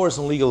 legal force,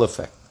 and legal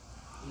effect.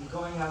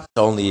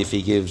 Only if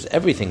he gives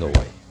everything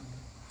away.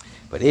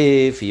 But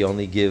if he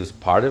only gives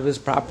part of his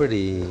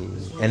property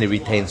and he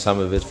retains some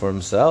of it for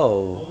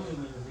himself,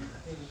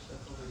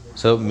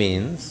 so it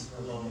means,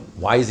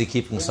 why is he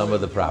keeping some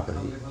of the property?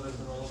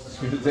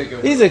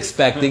 He's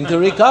expecting to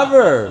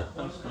recover.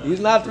 He's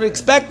not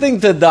expecting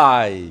to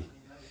die.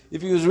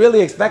 If he was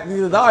really expecting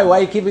to die, why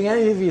are you keeping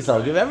anything for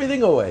yourself? Give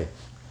everything away.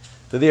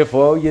 So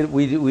therefore,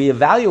 we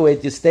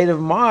evaluate your state of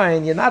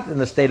mind. You're not in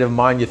a state of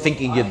mind. You're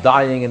thinking you're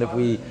dying, and if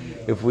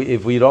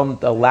we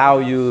don't allow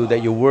you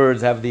that your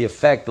words have the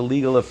effect, the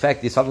legal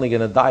effect, you're suddenly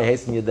going to die,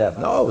 hasten your death.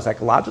 No,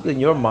 psychologically in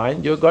your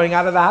mind, you're going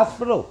out of the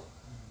hospital.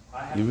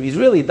 He's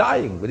really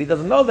dying, but he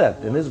doesn't know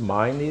that. In his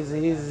mind,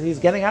 he's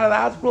getting out of the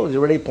hospital. He's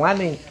already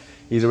planning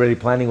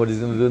what he's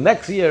going to do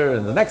next year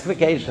and the next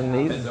vacation.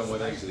 Depends on what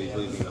actually he's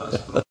leaving the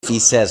hospital. If he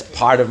says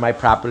part of my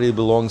property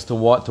belongs to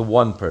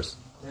one person,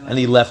 and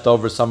he left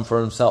over some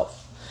for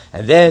himself,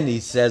 and then he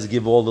says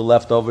give all the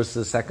leftovers to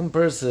the second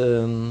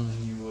person,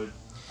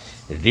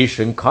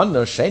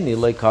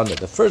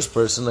 the first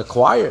person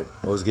acquired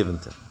what was given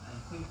to him,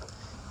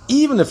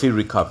 even if he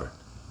recovered,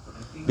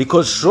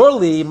 because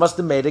surely he must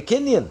have made a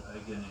kinyan.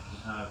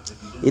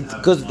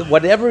 Because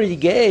whatever he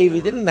gave,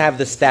 he didn't have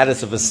the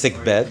status of a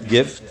sickbed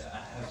gift.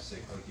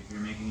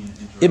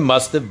 It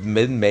must have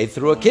been made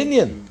through a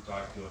kinyan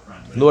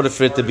in order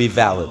for it to be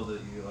valid. You're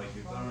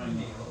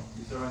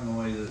throwing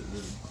away the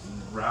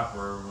wrapper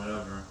or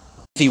whatever.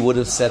 If he would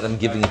have said, I'm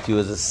giving it to you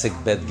as a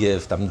sickbed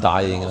gift, I'm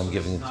dying and I'm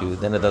giving it to you,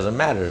 then it doesn't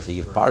matter if he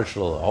gives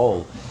partial or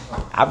whole.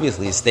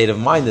 Obviously, his state of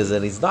mind is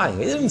that he's dying.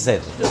 He didn't say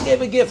it, he just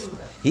gave a gift.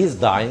 He's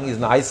dying, he's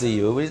in the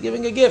ICU, but he's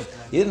giving a gift.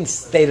 He didn't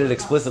state it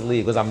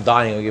explicitly because I'm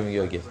dying, I'm giving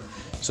you a gift.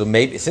 So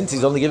maybe, since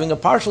he's only giving a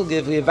partial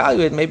gift, we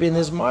evaluate, maybe in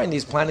his mind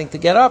he's planning to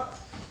get up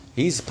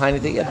He's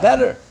planning to get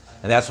better.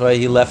 And that's why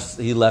he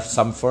left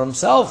some for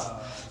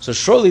himself. So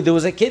surely there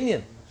was a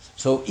kinyan.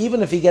 So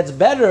even if he gets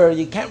better,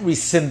 you can't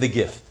rescind the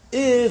gift.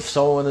 If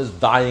someone is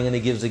dying and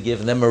he gives a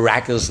gift and then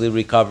miraculously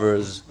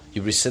recovers,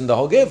 you rescind the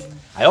whole gift.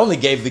 I only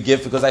gave the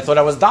gift because I thought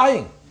I was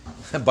dying.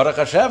 Baruch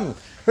Hashem,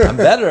 I'm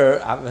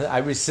better. I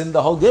rescind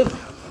the whole gift.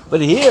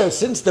 But here,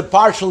 since the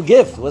partial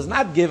gift was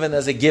not given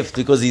as a gift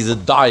because he's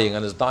dying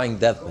on his dying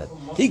deathbed,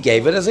 he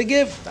gave it as a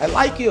gift. I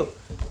like you.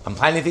 I'm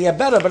planning to get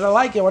better, but I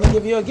like you. I want to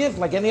give you a gift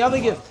like any other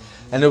gift.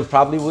 And it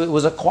probably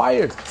was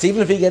acquired. So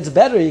even if he gets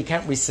better, you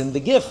can't rescind the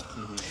gift.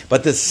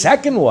 But the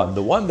second one,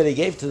 the one that he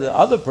gave to the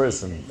other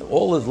person,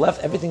 all is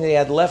left, everything that he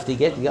had left, he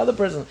gave to the other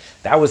person,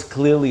 that was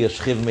clearly a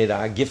shchiv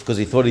meidah, a gift because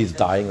he thought he's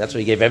dying. That's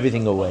why he gave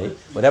everything away.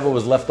 Whatever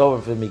was left over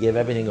for him, he gave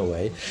everything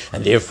away.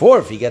 And therefore,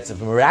 if he gets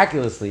it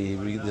miraculously,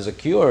 there's a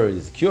cure,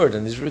 he's cured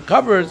and he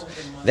recovers,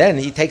 then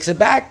he takes it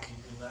back.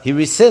 He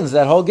rescinds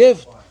that whole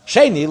gift.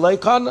 Sheni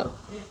loikana.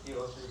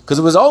 Because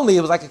it was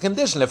like a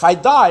condition. If I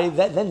die,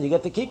 then you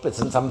get to keep it.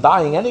 Since I'm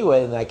dying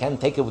anyway, and I can't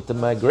take it to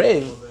my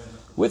grave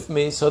with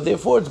me, so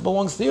therefore it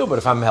belongs to you. But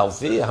if I'm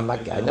healthy, I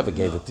never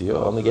gave it to you.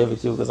 I only gave it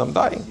to you because I'm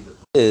dying.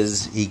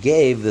 He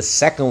gave the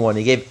second one,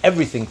 he gave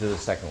everything to the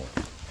second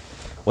one.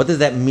 What does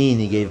that mean,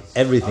 he gave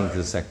everything to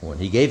the second one?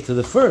 He gave to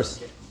the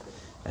first,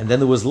 and then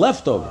there was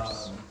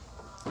leftovers.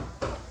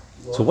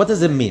 So what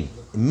does it mean?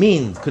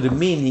 Could it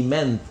mean he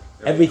meant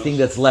everything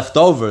that's left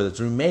over, that's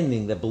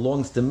remaining, that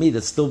belongs to me,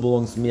 that still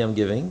belongs to me, I'm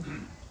giving?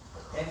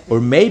 Or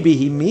maybe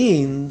he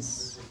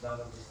means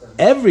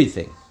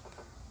everything,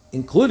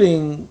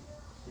 including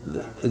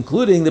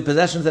the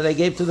possessions that I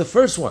gave to the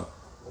first one.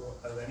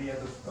 Of any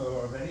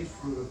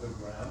fruit of the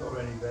ground or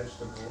any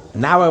vegetable.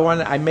 Now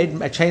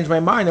I changed my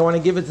mind. I want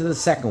to give it to the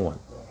second one.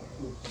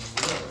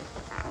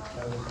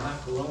 That was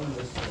not grown in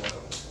this soil.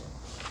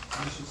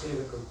 You should say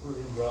the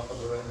concluding bracha of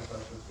the rain as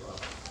well.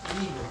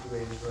 Even if the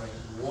rain is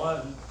raining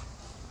one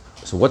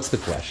So what's the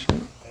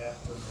question?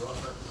 after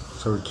bracha.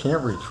 So we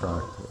can't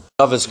retract it.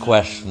 Rav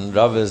question.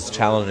 Rav is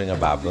challenging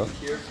Abba.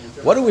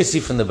 What do we see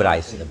from the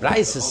Braisa? The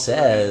Braisa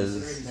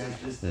says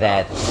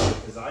that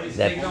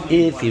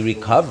if he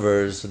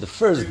recovers, the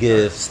first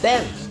gift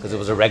stands because it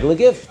was a regular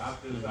gift.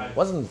 It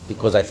wasn't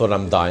because I thought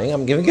I'm dying.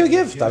 I'm giving you a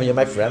gift. I mean, you're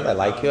my friend. I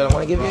like you. And I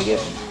want to give you a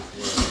gift.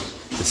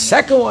 The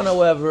second one,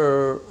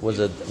 however, was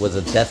a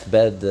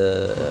deathbed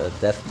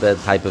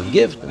type of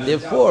gift, and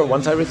therefore,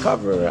 once I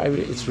recover,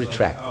 it's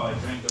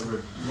retracted.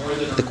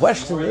 The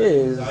question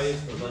is,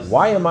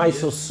 why am I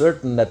so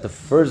certain that the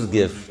first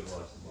gift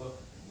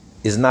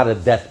is not a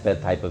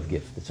deathbed type of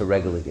gift? It's a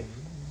regular gift.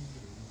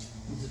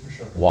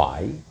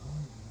 Why?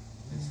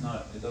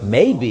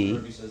 Maybe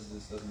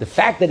the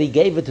fact that he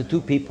gave it to two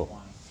people.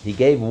 He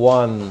gave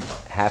one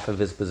half of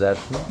his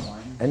possessions,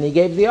 and he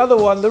gave the other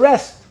one the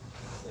rest.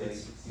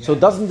 So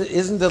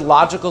isn't it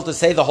logical to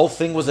say the whole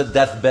thing was a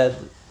deathbed?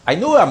 I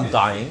knew I'm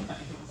dying,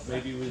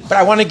 but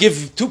I want to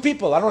give two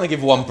people. I don't want to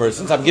give one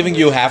person. So I'm giving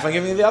you half, I'm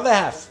giving you the other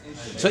half.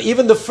 So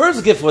even the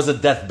first gift was a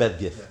deathbed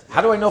gift.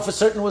 How do I know for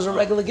certain it was a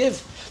regular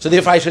gift? So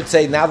therefore I should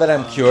say, now that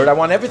I'm cured, I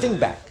want everything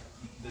back.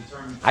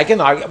 I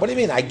can argue, what do you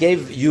mean? I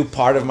gave you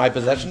part of my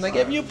possession, I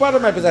gave you part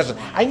of my possession.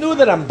 I knew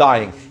that I'm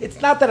dying. It's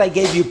not that I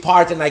gave you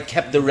part and I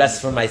kept the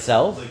rest for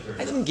myself.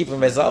 I didn't keep it for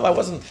myself. I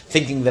wasn't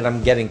thinking that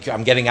I'm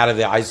getting out of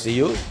the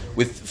ICU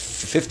with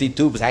 50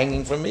 tubes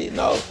hanging from me.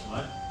 No.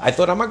 I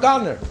thought I'm a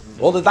goner.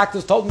 All the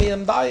doctors told me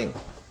I'm dying.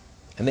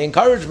 And they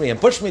encouraged me and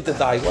pushed me to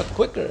die. What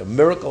quicker? A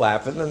miracle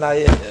happened and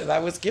I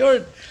was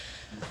cured.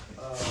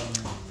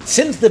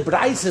 Since the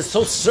Braisa is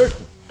so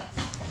certain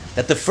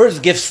that the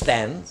first gift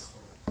stands,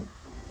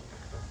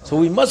 so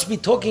we must be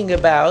talking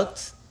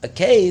about a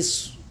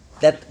case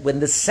that when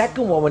the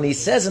second one, when he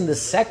says in the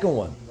second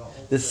one,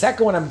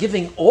 I'm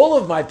giving all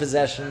of my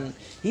possession,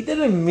 he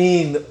didn't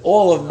mean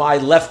all of my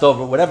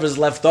leftover, whatever is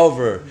left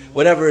over,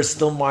 whatever is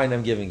still mine,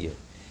 I'm giving you.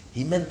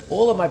 He meant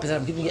all of my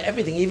possession, I'm giving you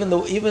everything, even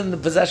the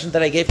possession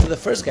that I gave to the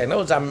first guy. In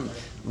other words, I'm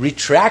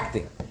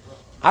retracting.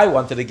 I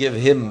wanted to give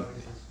him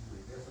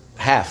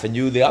half and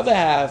you the other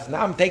half.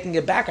 Now I'm taking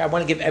it back. I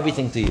want to give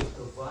everything to you.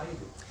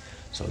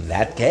 So in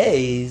that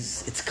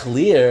case, it's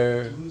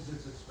clear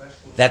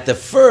that the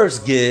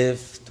first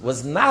gift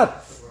was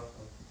not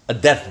a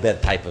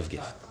deathbed type of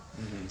gift.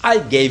 I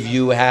gave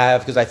you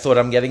half because I thought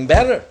I'm getting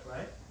better.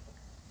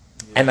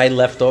 And I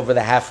left over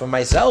the half for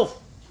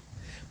myself.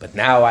 But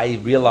now I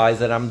realize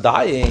that I'm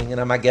dying and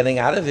I'm not getting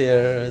out of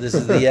here. This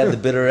is the end, the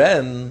bitter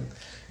end.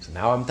 So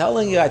now I'm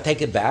telling you, I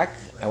take it back.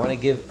 I want to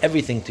give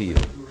everything to you.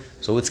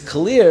 So it's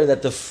clear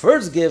that the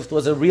first gift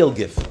was a real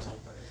gift.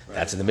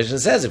 That's what the Mishnah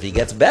says. If he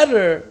gets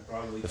better,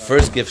 the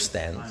first gift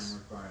stands,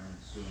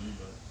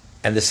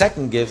 and the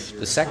second gift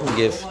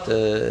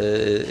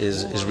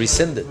is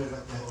rescinded.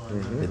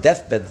 The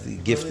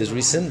deathbed gift is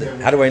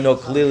rescinded. How do I know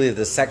clearly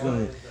the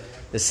second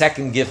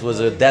gift was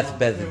a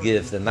deathbed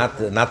gift and not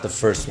the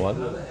first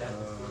one?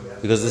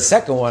 Because the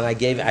second one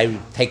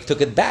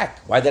took it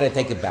back. Why did I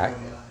take it back?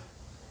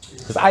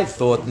 Because I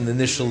thought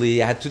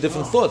initially, I had two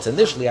different thoughts.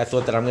 Initially, I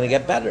thought that I'm going to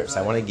get better, so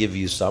I want to give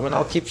you some, and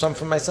I'll keep some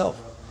for myself.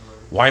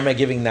 Why am I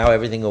giving now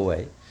everything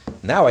away?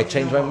 Now I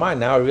change my mind.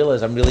 Now I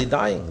realize I'm really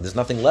dying. There's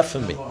nothing left for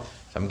me. So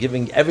I'm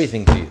giving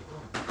everything to you.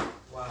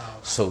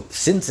 So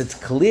since it's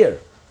clear,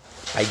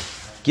 I'm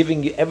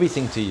giving you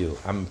everything to you.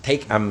 I'm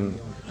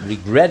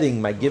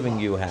regretting my giving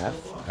you half.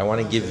 I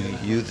want to give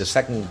you, the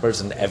second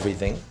person,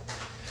 everything.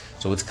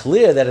 So it's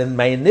clear that in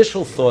my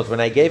initial thought, when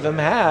I gave him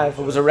half,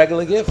 it was a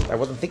regular gift. I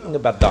wasn't thinking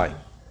about dying.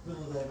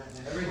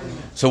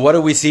 So what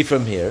do we see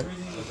from here?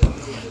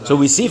 So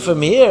we see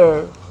from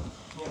here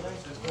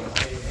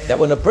that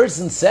when a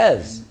person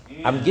says,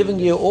 I'm giving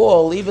you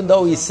all, even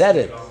though he said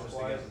it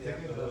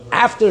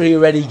after he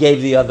already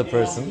gave the other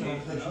person,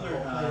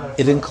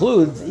 it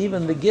includes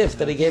even the gift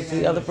that he gave to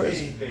the other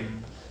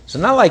person. So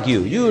not like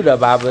you. You,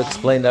 Rav Abba,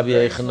 explained Rabbi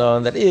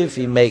Yechanan that if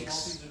he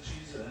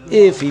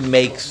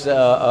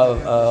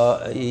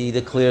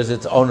declares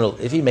it's onel,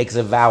 if he makes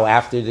a vow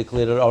after he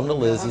declared it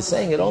onel, he's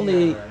saying it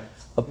only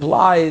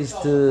applies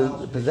to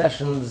the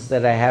possessions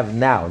that I have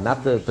now,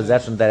 not the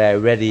possessions that I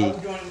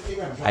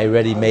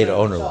already made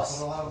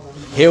ownerless.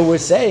 Here we're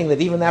saying that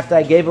even after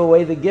I gave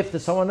away the gift to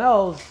someone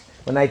else,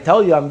 when I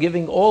tell you I'm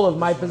giving all of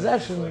my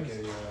possessions,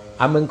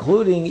 I'm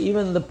including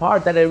even the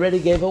part that I already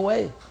gave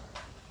away.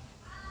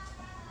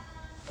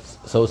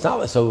 So it's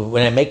not. So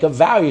when I make a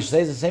vow, you should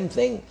say the same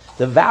thing.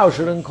 The vow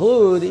should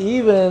include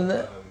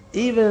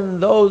even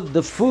though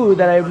the food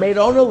that I made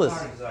ownerless,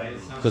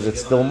 because it's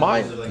still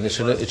mine, and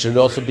it should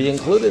also be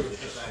included.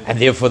 And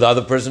therefore, the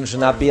other person should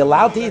not be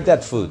allowed to eat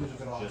that food,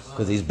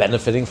 because he's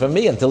benefiting from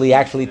me. Until he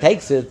actually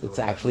takes it, it's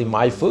actually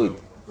my food.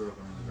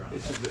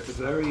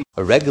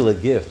 A regular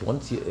gift,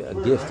 once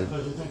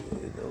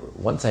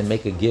I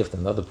make a gift,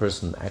 and another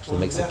person actually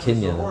makes a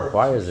kinyan and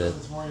acquires it,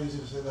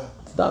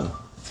 it's done.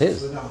 It's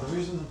his.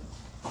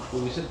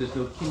 Well, we said there's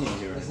no kinyan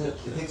here. It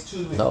takes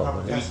two to make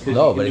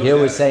No, but here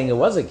we're saying it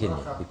was a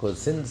kinyan, because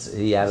since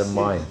he had in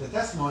mind,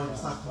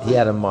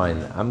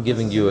 I'm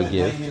giving you a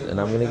gift, and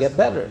I'm going to get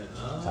better.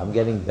 So I'm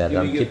getting better.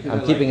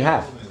 I'm keeping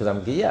half, because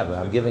I'm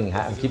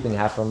keeping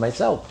half for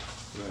myself.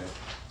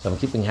 So I'm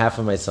keeping half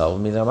for myself.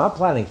 I mean, I'm not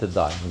planning to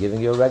die. I'm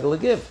giving you a regular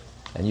gift.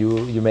 And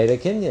you made a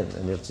kinyan,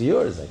 and it's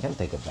yours. I can't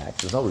take it back.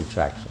 There's no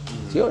retraction.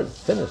 It's yours.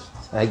 It's finished.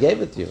 I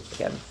gave it to you.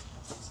 Again,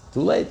 it's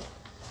too late.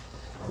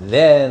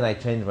 Then I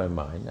changed my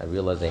mind. I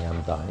realized I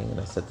am dying, and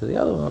I said to the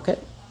other one, okay,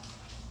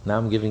 now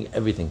I'm giving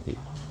everything to you,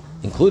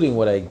 including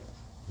what I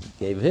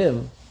gave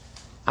him.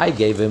 I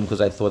gave him because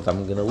I thought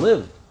I'm going to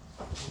live.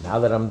 Now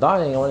that I'm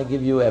dying, I want to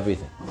give you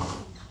everything.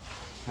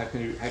 How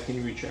can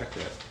you retract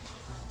that?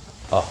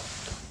 Oh.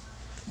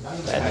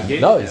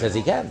 No, he says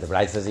he can. The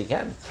Bride says he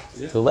can.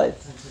 It's too late.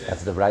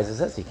 That's what the Bride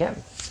says he can.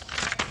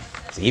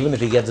 So even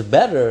if he gets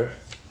better,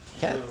 he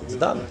can't. It's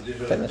done.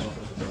 Finished.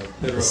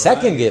 The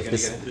second gift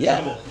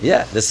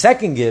the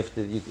second gift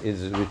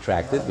is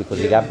retracted because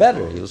he got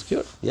better. He was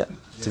cured. Yeah,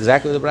 it's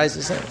exactly what the Bride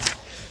is saying.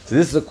 So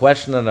this is a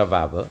question on Rav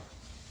Abba.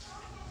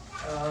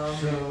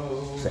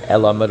 So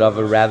Elam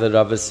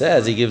Rava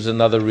says, he gives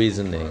another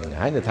reasoning.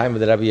 In the time of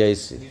the Rabbi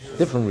Yossi,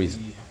 different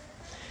reason.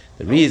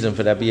 The reason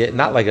for Rabbi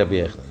not like Rabbi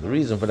Yechon. The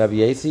reason for Rabbi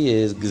Yossi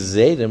is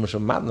Gzeirim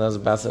Shematnas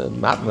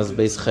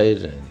Beis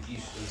Chayrin.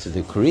 It's a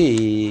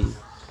decree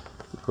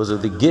because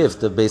of the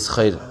gift of Beis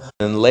Chayrin.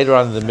 And later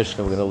on in the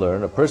Mishnah, we're going to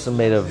learn a person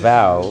made a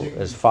vow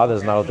his father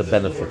is not able to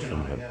benefit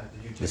from him.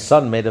 The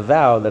son made a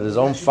vow that his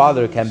own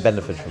father can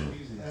benefit from him.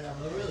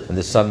 And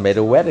the son made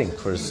a wedding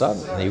for his son,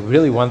 and he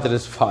really wanted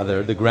his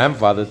father, the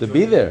grandfather, to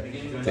be there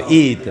to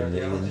eat and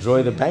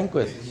enjoy the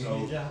banquet.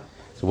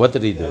 So what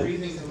did he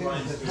do?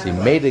 So he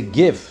made a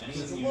gift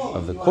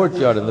of the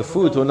courtyard and the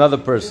food to another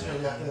person.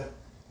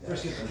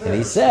 And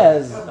he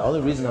says, the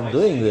only reason I'm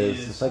doing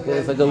this, it's like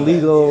a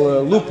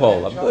legal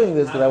loophole. I'm doing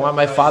this because I want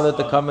my father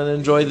to come and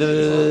enjoy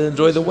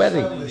the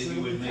wedding.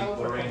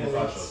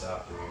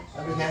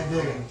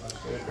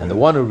 And the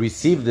one who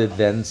received it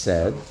then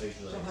said,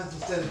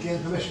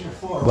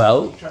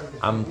 well,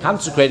 I'm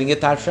consecrating it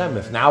to Hashem.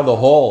 If now the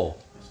hall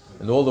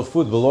and all the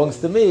food belongs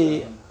to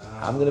me,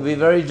 I'm going to be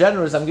very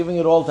generous. I'm giving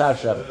it all to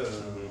Hashem.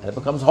 And it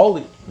becomes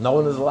holy. No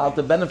one is allowed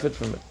to benefit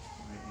from it.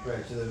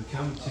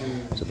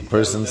 So the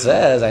person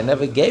says, I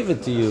never gave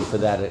it to you for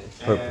that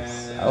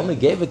purpose. I only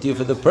gave it to you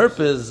for the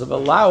purpose of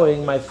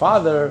allowing my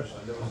father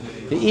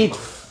to eat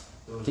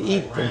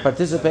and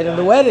participate in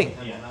the wedding.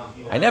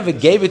 I never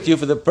gave it to you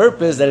for the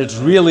purpose that it's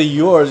really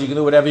yours. You can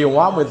do whatever you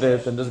want with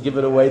it and just give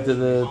it away to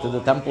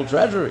the temple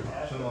treasury.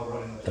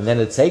 And then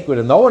it's sacred,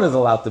 and no one is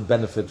allowed to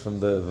benefit from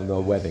the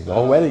wedding. The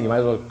whole wedding, you might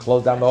as well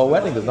close down the whole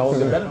wedding because no one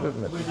can benefit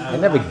from it. I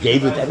never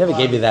gave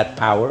you that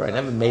power. I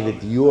never made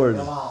it yours.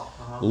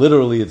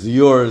 Literally, it's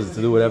yours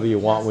to do whatever you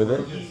want with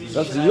it.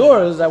 So it's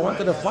yours. I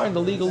wanted to find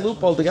a legal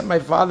loophole to get my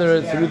father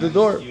through the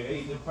door.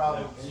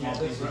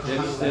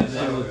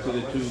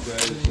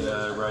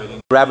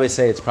 The rabbis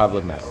say it's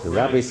problematic. The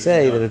rabbis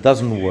say that it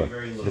doesn't work.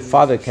 The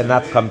father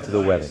cannot come to the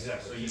wedding.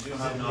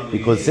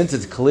 Because since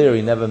it's clear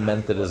he never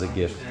meant it as a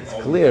gift. It's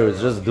clear,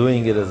 it's just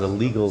doing it as a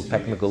legal,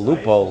 technical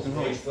loophole.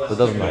 So it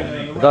doesn't hold.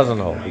 It doesn't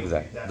hold,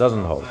 exactly. It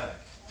doesn't hold.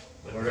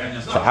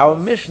 So our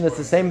mission is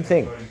the same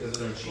thing.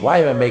 Why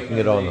am I making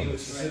it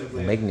ownerless?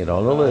 I'm making it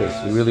ownerless.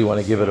 You really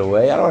want to give it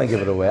away? I don't want to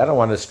give it away. I don't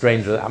want a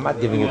stranger. I'm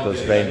not giving it to a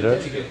stranger.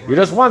 You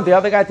just want the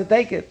other guy to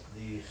take it.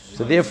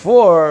 So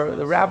therefore,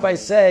 the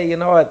rabbis say, you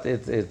know what?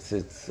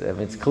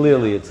 It's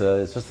clearly it's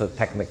just a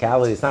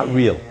technicality. It's not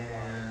real.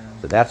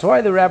 So that's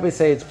why the rabbis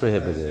say it's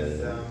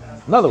prohibited.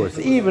 In other words,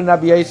 even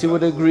Rabbi Yossi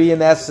would agree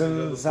in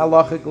essence,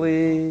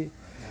 halachically,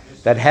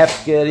 that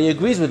hefker, he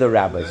agrees with the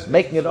rabbis.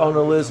 Making it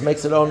ownerless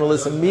makes it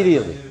ownerless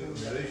immediately.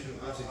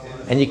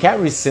 And you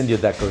can't rescind your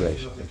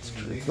declaration.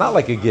 It's not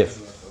like a gift.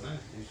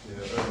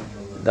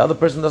 The other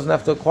person doesn't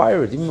have to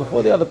acquire it. Even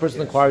before the other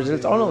person acquires it,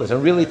 it's ownerless.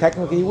 And really,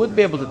 technically, he would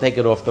be able to take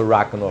it off the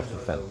rock and off the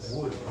fence.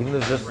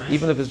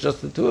 Even if it's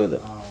just the two of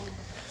them.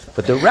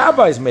 But the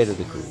rabbis made a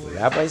decree. The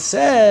rabbis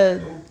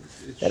said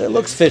that it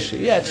looks fishy.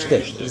 Yeah, it's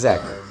fish.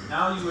 Exactly.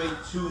 Now you ate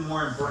two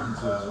more important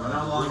foods. We're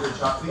no longer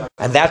talking.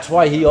 And that's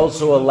why he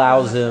also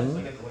allows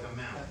him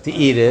to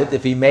eat it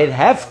if he made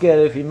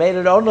hefker, if he made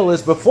it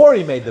ownerless before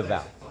he made the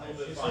vow.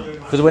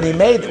 Because when he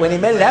made it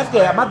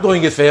hefker, I'm not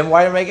doing it for him.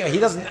 Why am I making it? He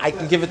doesn't. I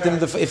can give it to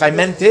him. If I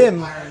meant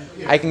him,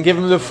 I can give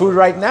him the food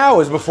right now.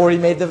 As before he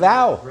made the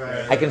vow.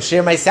 I can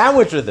share my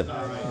sandwich with him.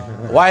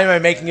 Why am I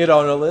making it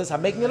ownerless?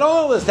 I'm making it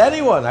ownerless to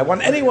anyone. I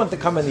want anyone to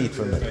come and eat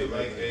from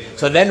it.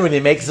 So then when he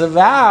makes a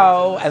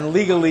vow, and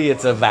legally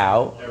it's a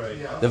vow,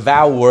 the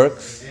vow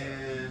works.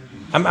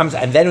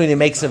 And then when he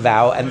makes a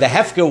vow, and the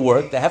hefker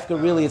worked, the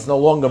hefker really it's no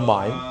longer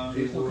mine.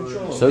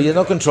 So you have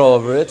no control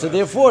over it. So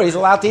therefore he's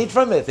allowed to eat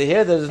from it.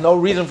 Here there's no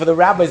reason for the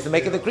rabbis to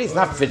make a decree. It's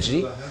not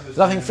fishy. It's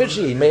nothing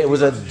fishy. It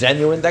was a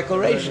genuine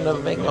declaration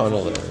of making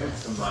ownerless.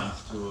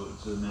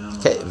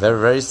 Okay, very,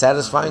 very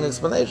satisfying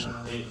explanation.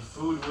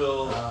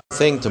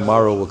 Thing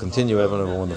tomorrow will continue. Everyone have a wonderful